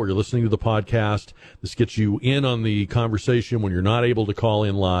show or you're listening to the podcast. This gets you in on the conversation when you're not able to call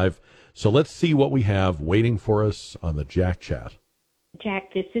in live. So let's see what we have waiting for us on the Jack Chat.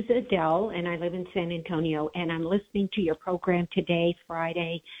 Jack, this is Adele, and I live in San Antonio, and I'm listening to your program today,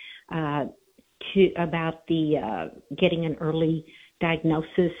 Friday, about the getting an early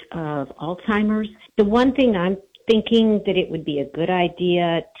diagnosis of Alzheimer's. The one thing I'm thinking that it would be a good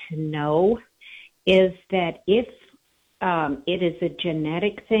idea to know is that if it is a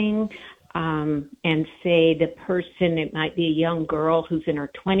genetic thing, and say the person, it might be a young girl who's in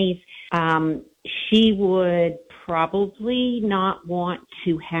her 20s, she would probably not want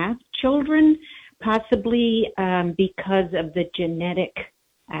to have children, possibly because of the genetic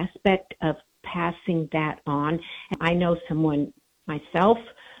aspect of passing that on. I know someone myself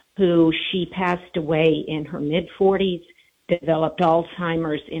who she passed away in her mid-40s, developed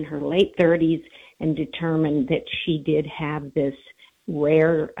Alzheimer's in her late 30s, and determined that she did have this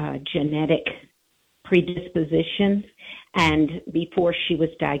rare genetic predispositions. And before she was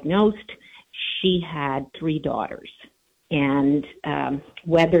diagnosed, she had 3 daughters. And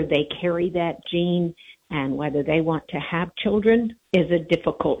whether they carry that gene and whether they want to have children is a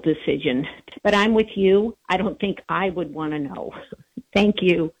difficult decision. But I'm with you. I don't think I would want to know. Thank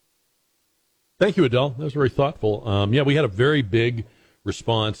you. Thank you, Adele. That was very thoughtful. Yeah, we had a very big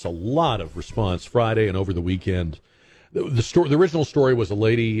response, a lot of response Friday and over the weekend. The original story was a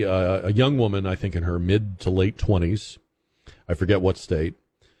lady, a young woman, I think in her mid to late 20s. I forget what state.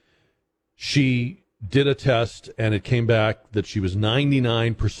 She did a test, and it came back that she was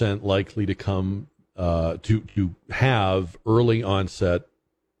 99% likely to come to have early onset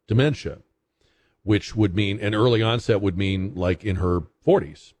dementia, which would mean, and early onset would mean like in her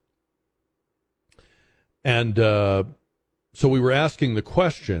 40s. And so we were asking the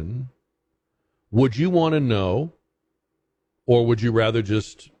question, would you want to know, or would you rather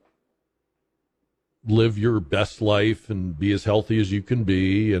just live your best life and be as healthy as you can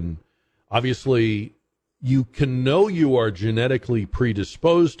be? And obviously, you can know you are genetically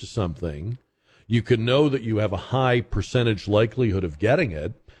predisposed to something. You can know that you have a high percentage likelihood of getting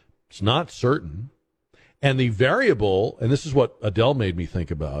it. It's not certain. And the variable, and this is what Adele made me think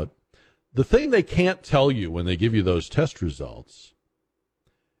about, the thing they can't tell you when they give you those test results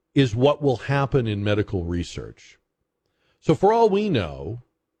is what will happen in medical research. So for all we know,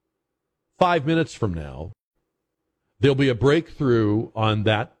 5 minutes from now, there'll be a breakthrough on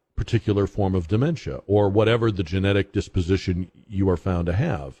that particular form of dementia or whatever the genetic disposition you are found to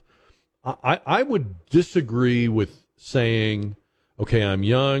have. I would disagree with saying, okay, I'm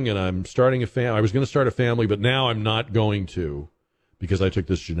young and I'm starting a family. I was going to start a family, but now I'm not going to because I took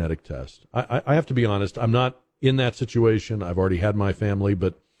this genetic test. I have to be honest. I'm not in that situation. I've already had my family,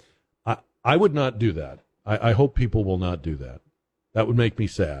 but I would not do that. I hope people will not do that. That would make me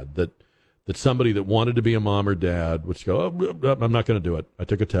sad that somebody that wanted to be a mom or dad would go, oh, I'm not going to do it. I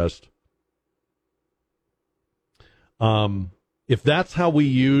took a test. If that's how we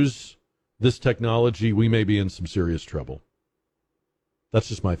use this technology, we may be in some serious trouble. That's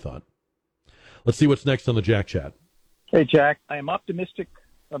just my thought. Let's see what's next on the Jack Chat. Hey, Jack. I am optimistic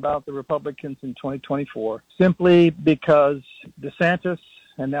about the Republicans in 2024 simply because DeSantis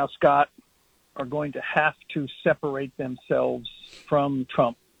and now Scott are going to have to separate themselves from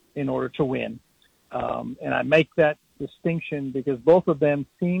Trump in order to win. And I make that distinction because both of them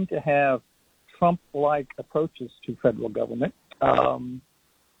seem to have Trump-like approaches to federal government.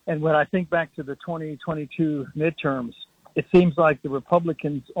 And when I think back to the 2022 midterms, it seems like the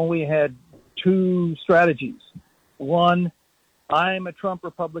Republicans only had 2 strategies. One, I'm a Trump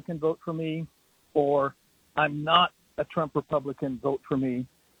Republican, vote for me, or I'm not a Trump Republican, vote for me.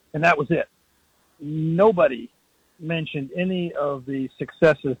 And that was it. Nobody mentioned any of the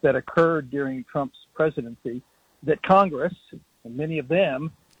successes that occurred during Trump's presidency that Congress, and many of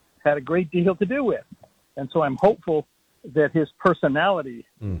them, had a great deal to do with. And so I'm hopeful that his personality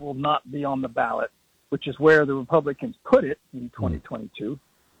will not be on the ballot, which is where the Republicans put it in 2022.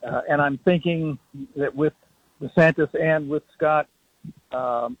 And I'm thinking that with DeSantis and with Scott,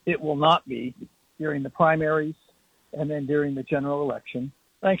 it will not be during the primaries and then during the general election.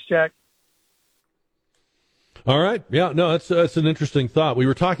 Thanks, Jack. All right. Yeah, no, that's an interesting thought. We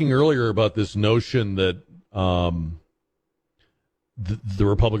were talking earlier about this notion that the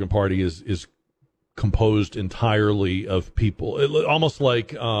Republican Party is composed entirely of people, almost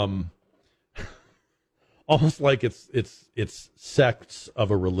like it's sects of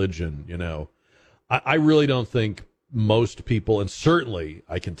a religion. You know, I really don't think most people, and certainly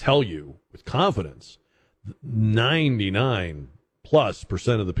I can tell you with confidence,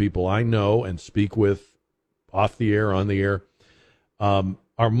 99+% of the people I know and speak with off the air, on the air, are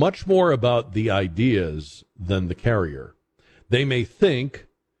much more about the ideas than the carrier. They may think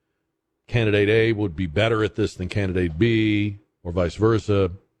candidate A would be better at this than candidate B, or vice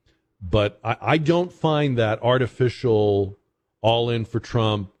versa, but I don't find that artificial all in for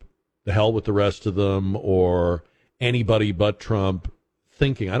Trump, the hell with the rest of them, or anybody but Trump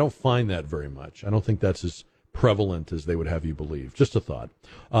thinking. I don't find that very much. I don't think that's as prevalent as they would have you believe. Just a thought.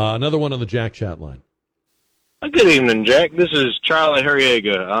 Another one on the Jack Chat line. Good evening, Jack. This is Charlie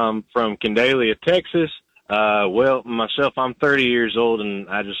Hurriega. I'm from Candalia, Texas. Well, myself, I'm 30 years old, and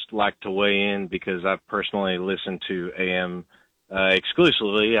I just like to weigh in because I've personally listened to AM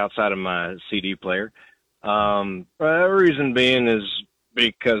exclusively outside of my CD player. Reason being is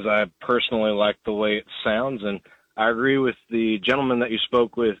because I personally like the way it sounds, and I agree with the gentleman that you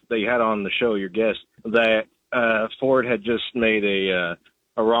spoke with, that you had on the show, your guest, that Ford had just made a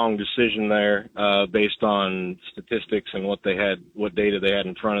a wrong decision there, based on statistics and what data they had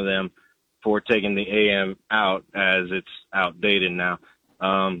in front of them for taking the AM out, as it's outdated now.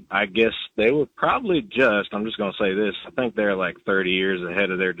 I guess they would probably I'm just going to say this, I think they're like 30 years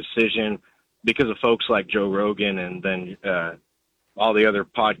ahead of their decision because of folks like Joe Rogan and then all the other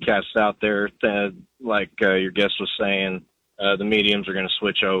podcasts out there, like your guest was saying, the mediums are going to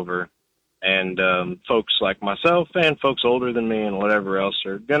switch over. And folks like myself and folks older than me and whatever else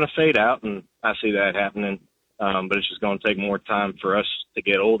are going to fade out, and I see that happening. But it's just going to take more time for us to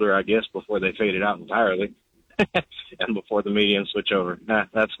get older, I guess, before they fade it out entirely and before the mediums switch over.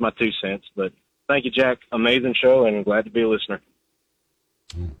 That's my 2 cents. But thank you, Jack. Amazing show, and glad to be a listener.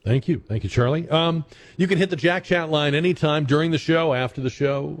 Thank you. Thank you, Charlie. You can hit the Jack Chat line anytime during the show, after the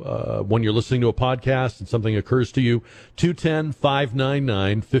show, when you're listening to a podcast and something occurs to you.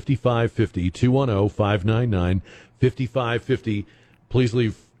 210-599-5550, 210-599-5550. Please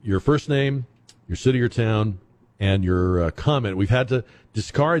leave your first name, your city or town, and your comment. We've had to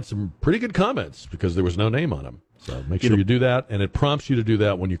discard some pretty good comments because there was no name on them. So make sure you do that, and it prompts you to do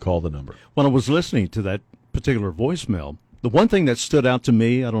that when you call the number. When I was listening to that particular voicemail, the one thing that stood out to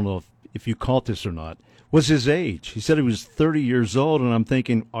me, I don't know if you caught this or not, was his age. He said he was 30 years old, and I'm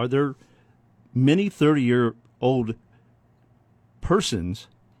thinking, are there many 30-year-old persons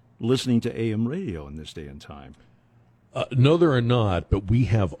listening to AM radio in this day and time? No, there are not, but we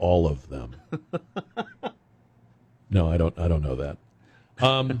have all of them. No, I don't know that.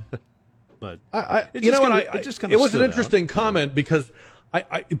 But it was an interesting comment because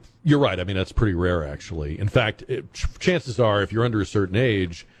you're right. I mean, that's pretty rare, actually. In fact, chances are, if you're under a certain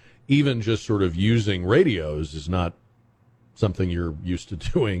age, even just sort of using radios is not something you're used to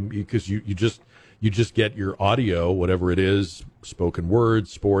doing because you just get your audio, whatever it is, spoken word,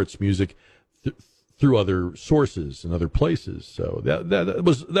 sports, music, through other sources and other places. So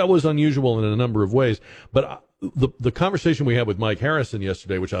that was unusual in a number of ways. But the conversation we had with Mike Harrison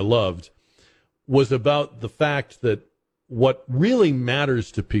yesterday, which I loved, was about the fact that what really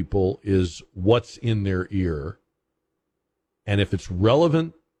matters to people is what's in their ear. And if it's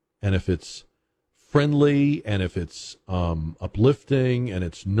relevant, and if it's friendly, and if it's uplifting, and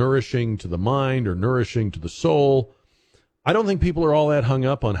it's nourishing to the mind or nourishing to the soul, I don't think people are all that hung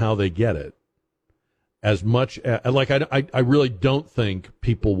up on how they get it. As much I really don't think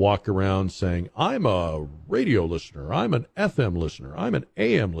people walk around saying, I'm a radio listener, I'm an FM listener, I'm an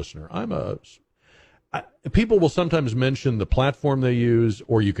AM listener, people will sometimes mention the platform they use,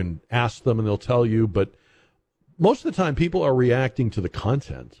 or you can ask them and they'll tell you, but most of the time people are reacting to the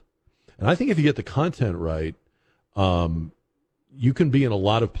content. And I think if you get the content right, you can be in a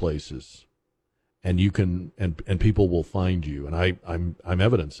lot of places, and you can, and people will find you. And I'm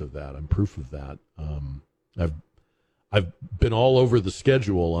evidence of that. I'm proof of that. I've been all over the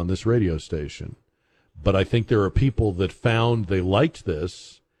schedule on this radio station, but I think there are people that found they liked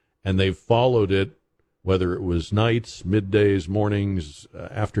this, and they've followed it, whether it was nights, middays, mornings,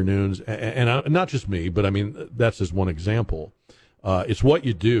 afternoons, and not just me, but I mean, that's just one example. It's what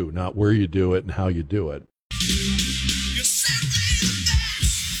you do, not where you do it and how you do it.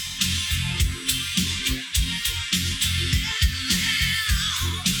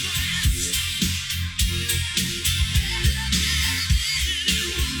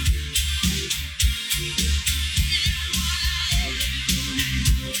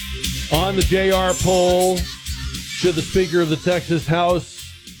 On the JR poll, should the Speaker of the Texas House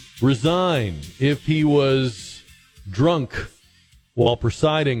resign if he was drunk while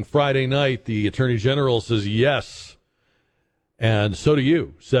presiding Friday night? The Attorney General says yes, and so do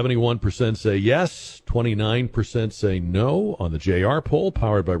you. 71% say yes, 29% say no on the JR poll,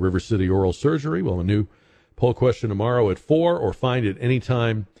 powered by River City Oral Surgery. We'll have a new poll question tomorrow at 4, or find it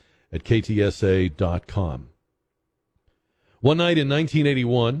anytime at ktsa.com. One night in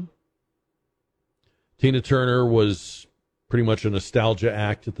 1981, Tina Turner was pretty much a nostalgia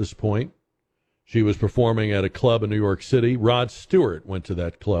act at this point. She was performing at a club in New York City. Rod Stewart went to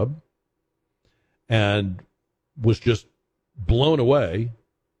that club and was just blown away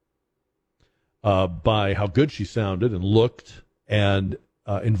by how good she sounded and looked, and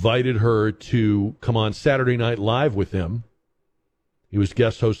invited her to come on Saturday Night Live with him. He was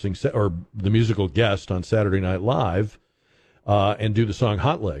guest hosting, or the musical guest on Saturday Night Live, and do the song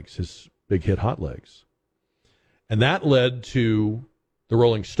Hot Legs, his big hit Hot Legs. And that led to the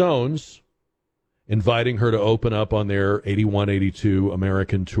Rolling Stones inviting her to open up on their 81-82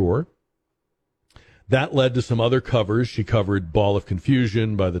 American tour. That led to some other covers. She covered Ball of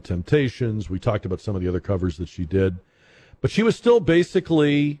Confusion by the Temptations. We talked about some of the other covers that she did. But she was still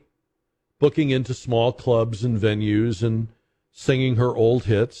basically booking into small clubs and venues and singing her old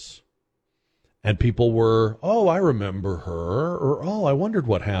hits, and people were, oh, I remember her, or oh, I wondered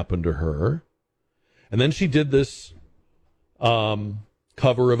what happened to her. And then she did this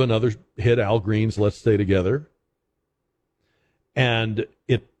cover of another hit, Al Green's Let's Stay Together. And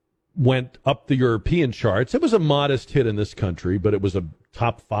it went up the European charts. It was a modest hit in this country, but it was a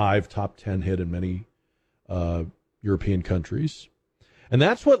top 5, top 10 hit in many European countries. And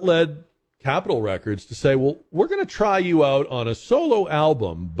that's what led Capitol Records to say, well, we're going to try you out on a solo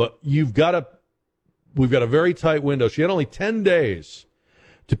album, but we've got a very tight window. She had only 10 days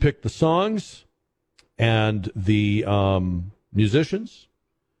to pick the songs and the musicians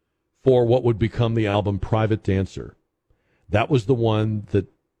for what would become the album Private Dancer. That was the one that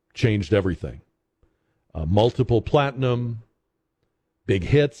changed everything. Multiple platinum, big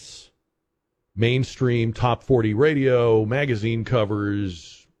hits, mainstream, top 40 radio, magazine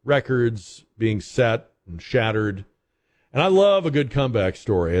covers, records being set and shattered. And I love a good comeback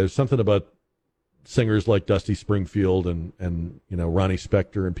story. There's something about singers like Dusty Springfield and Ronnie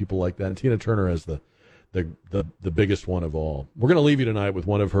Spector and people like that. And Tina Turner has the biggest one of all. We're going to leave you tonight with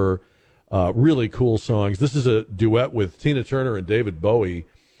one of her really cool songs. This is a duet with Tina Turner and David Bowie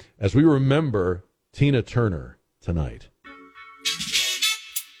as we remember Tina Turner tonight.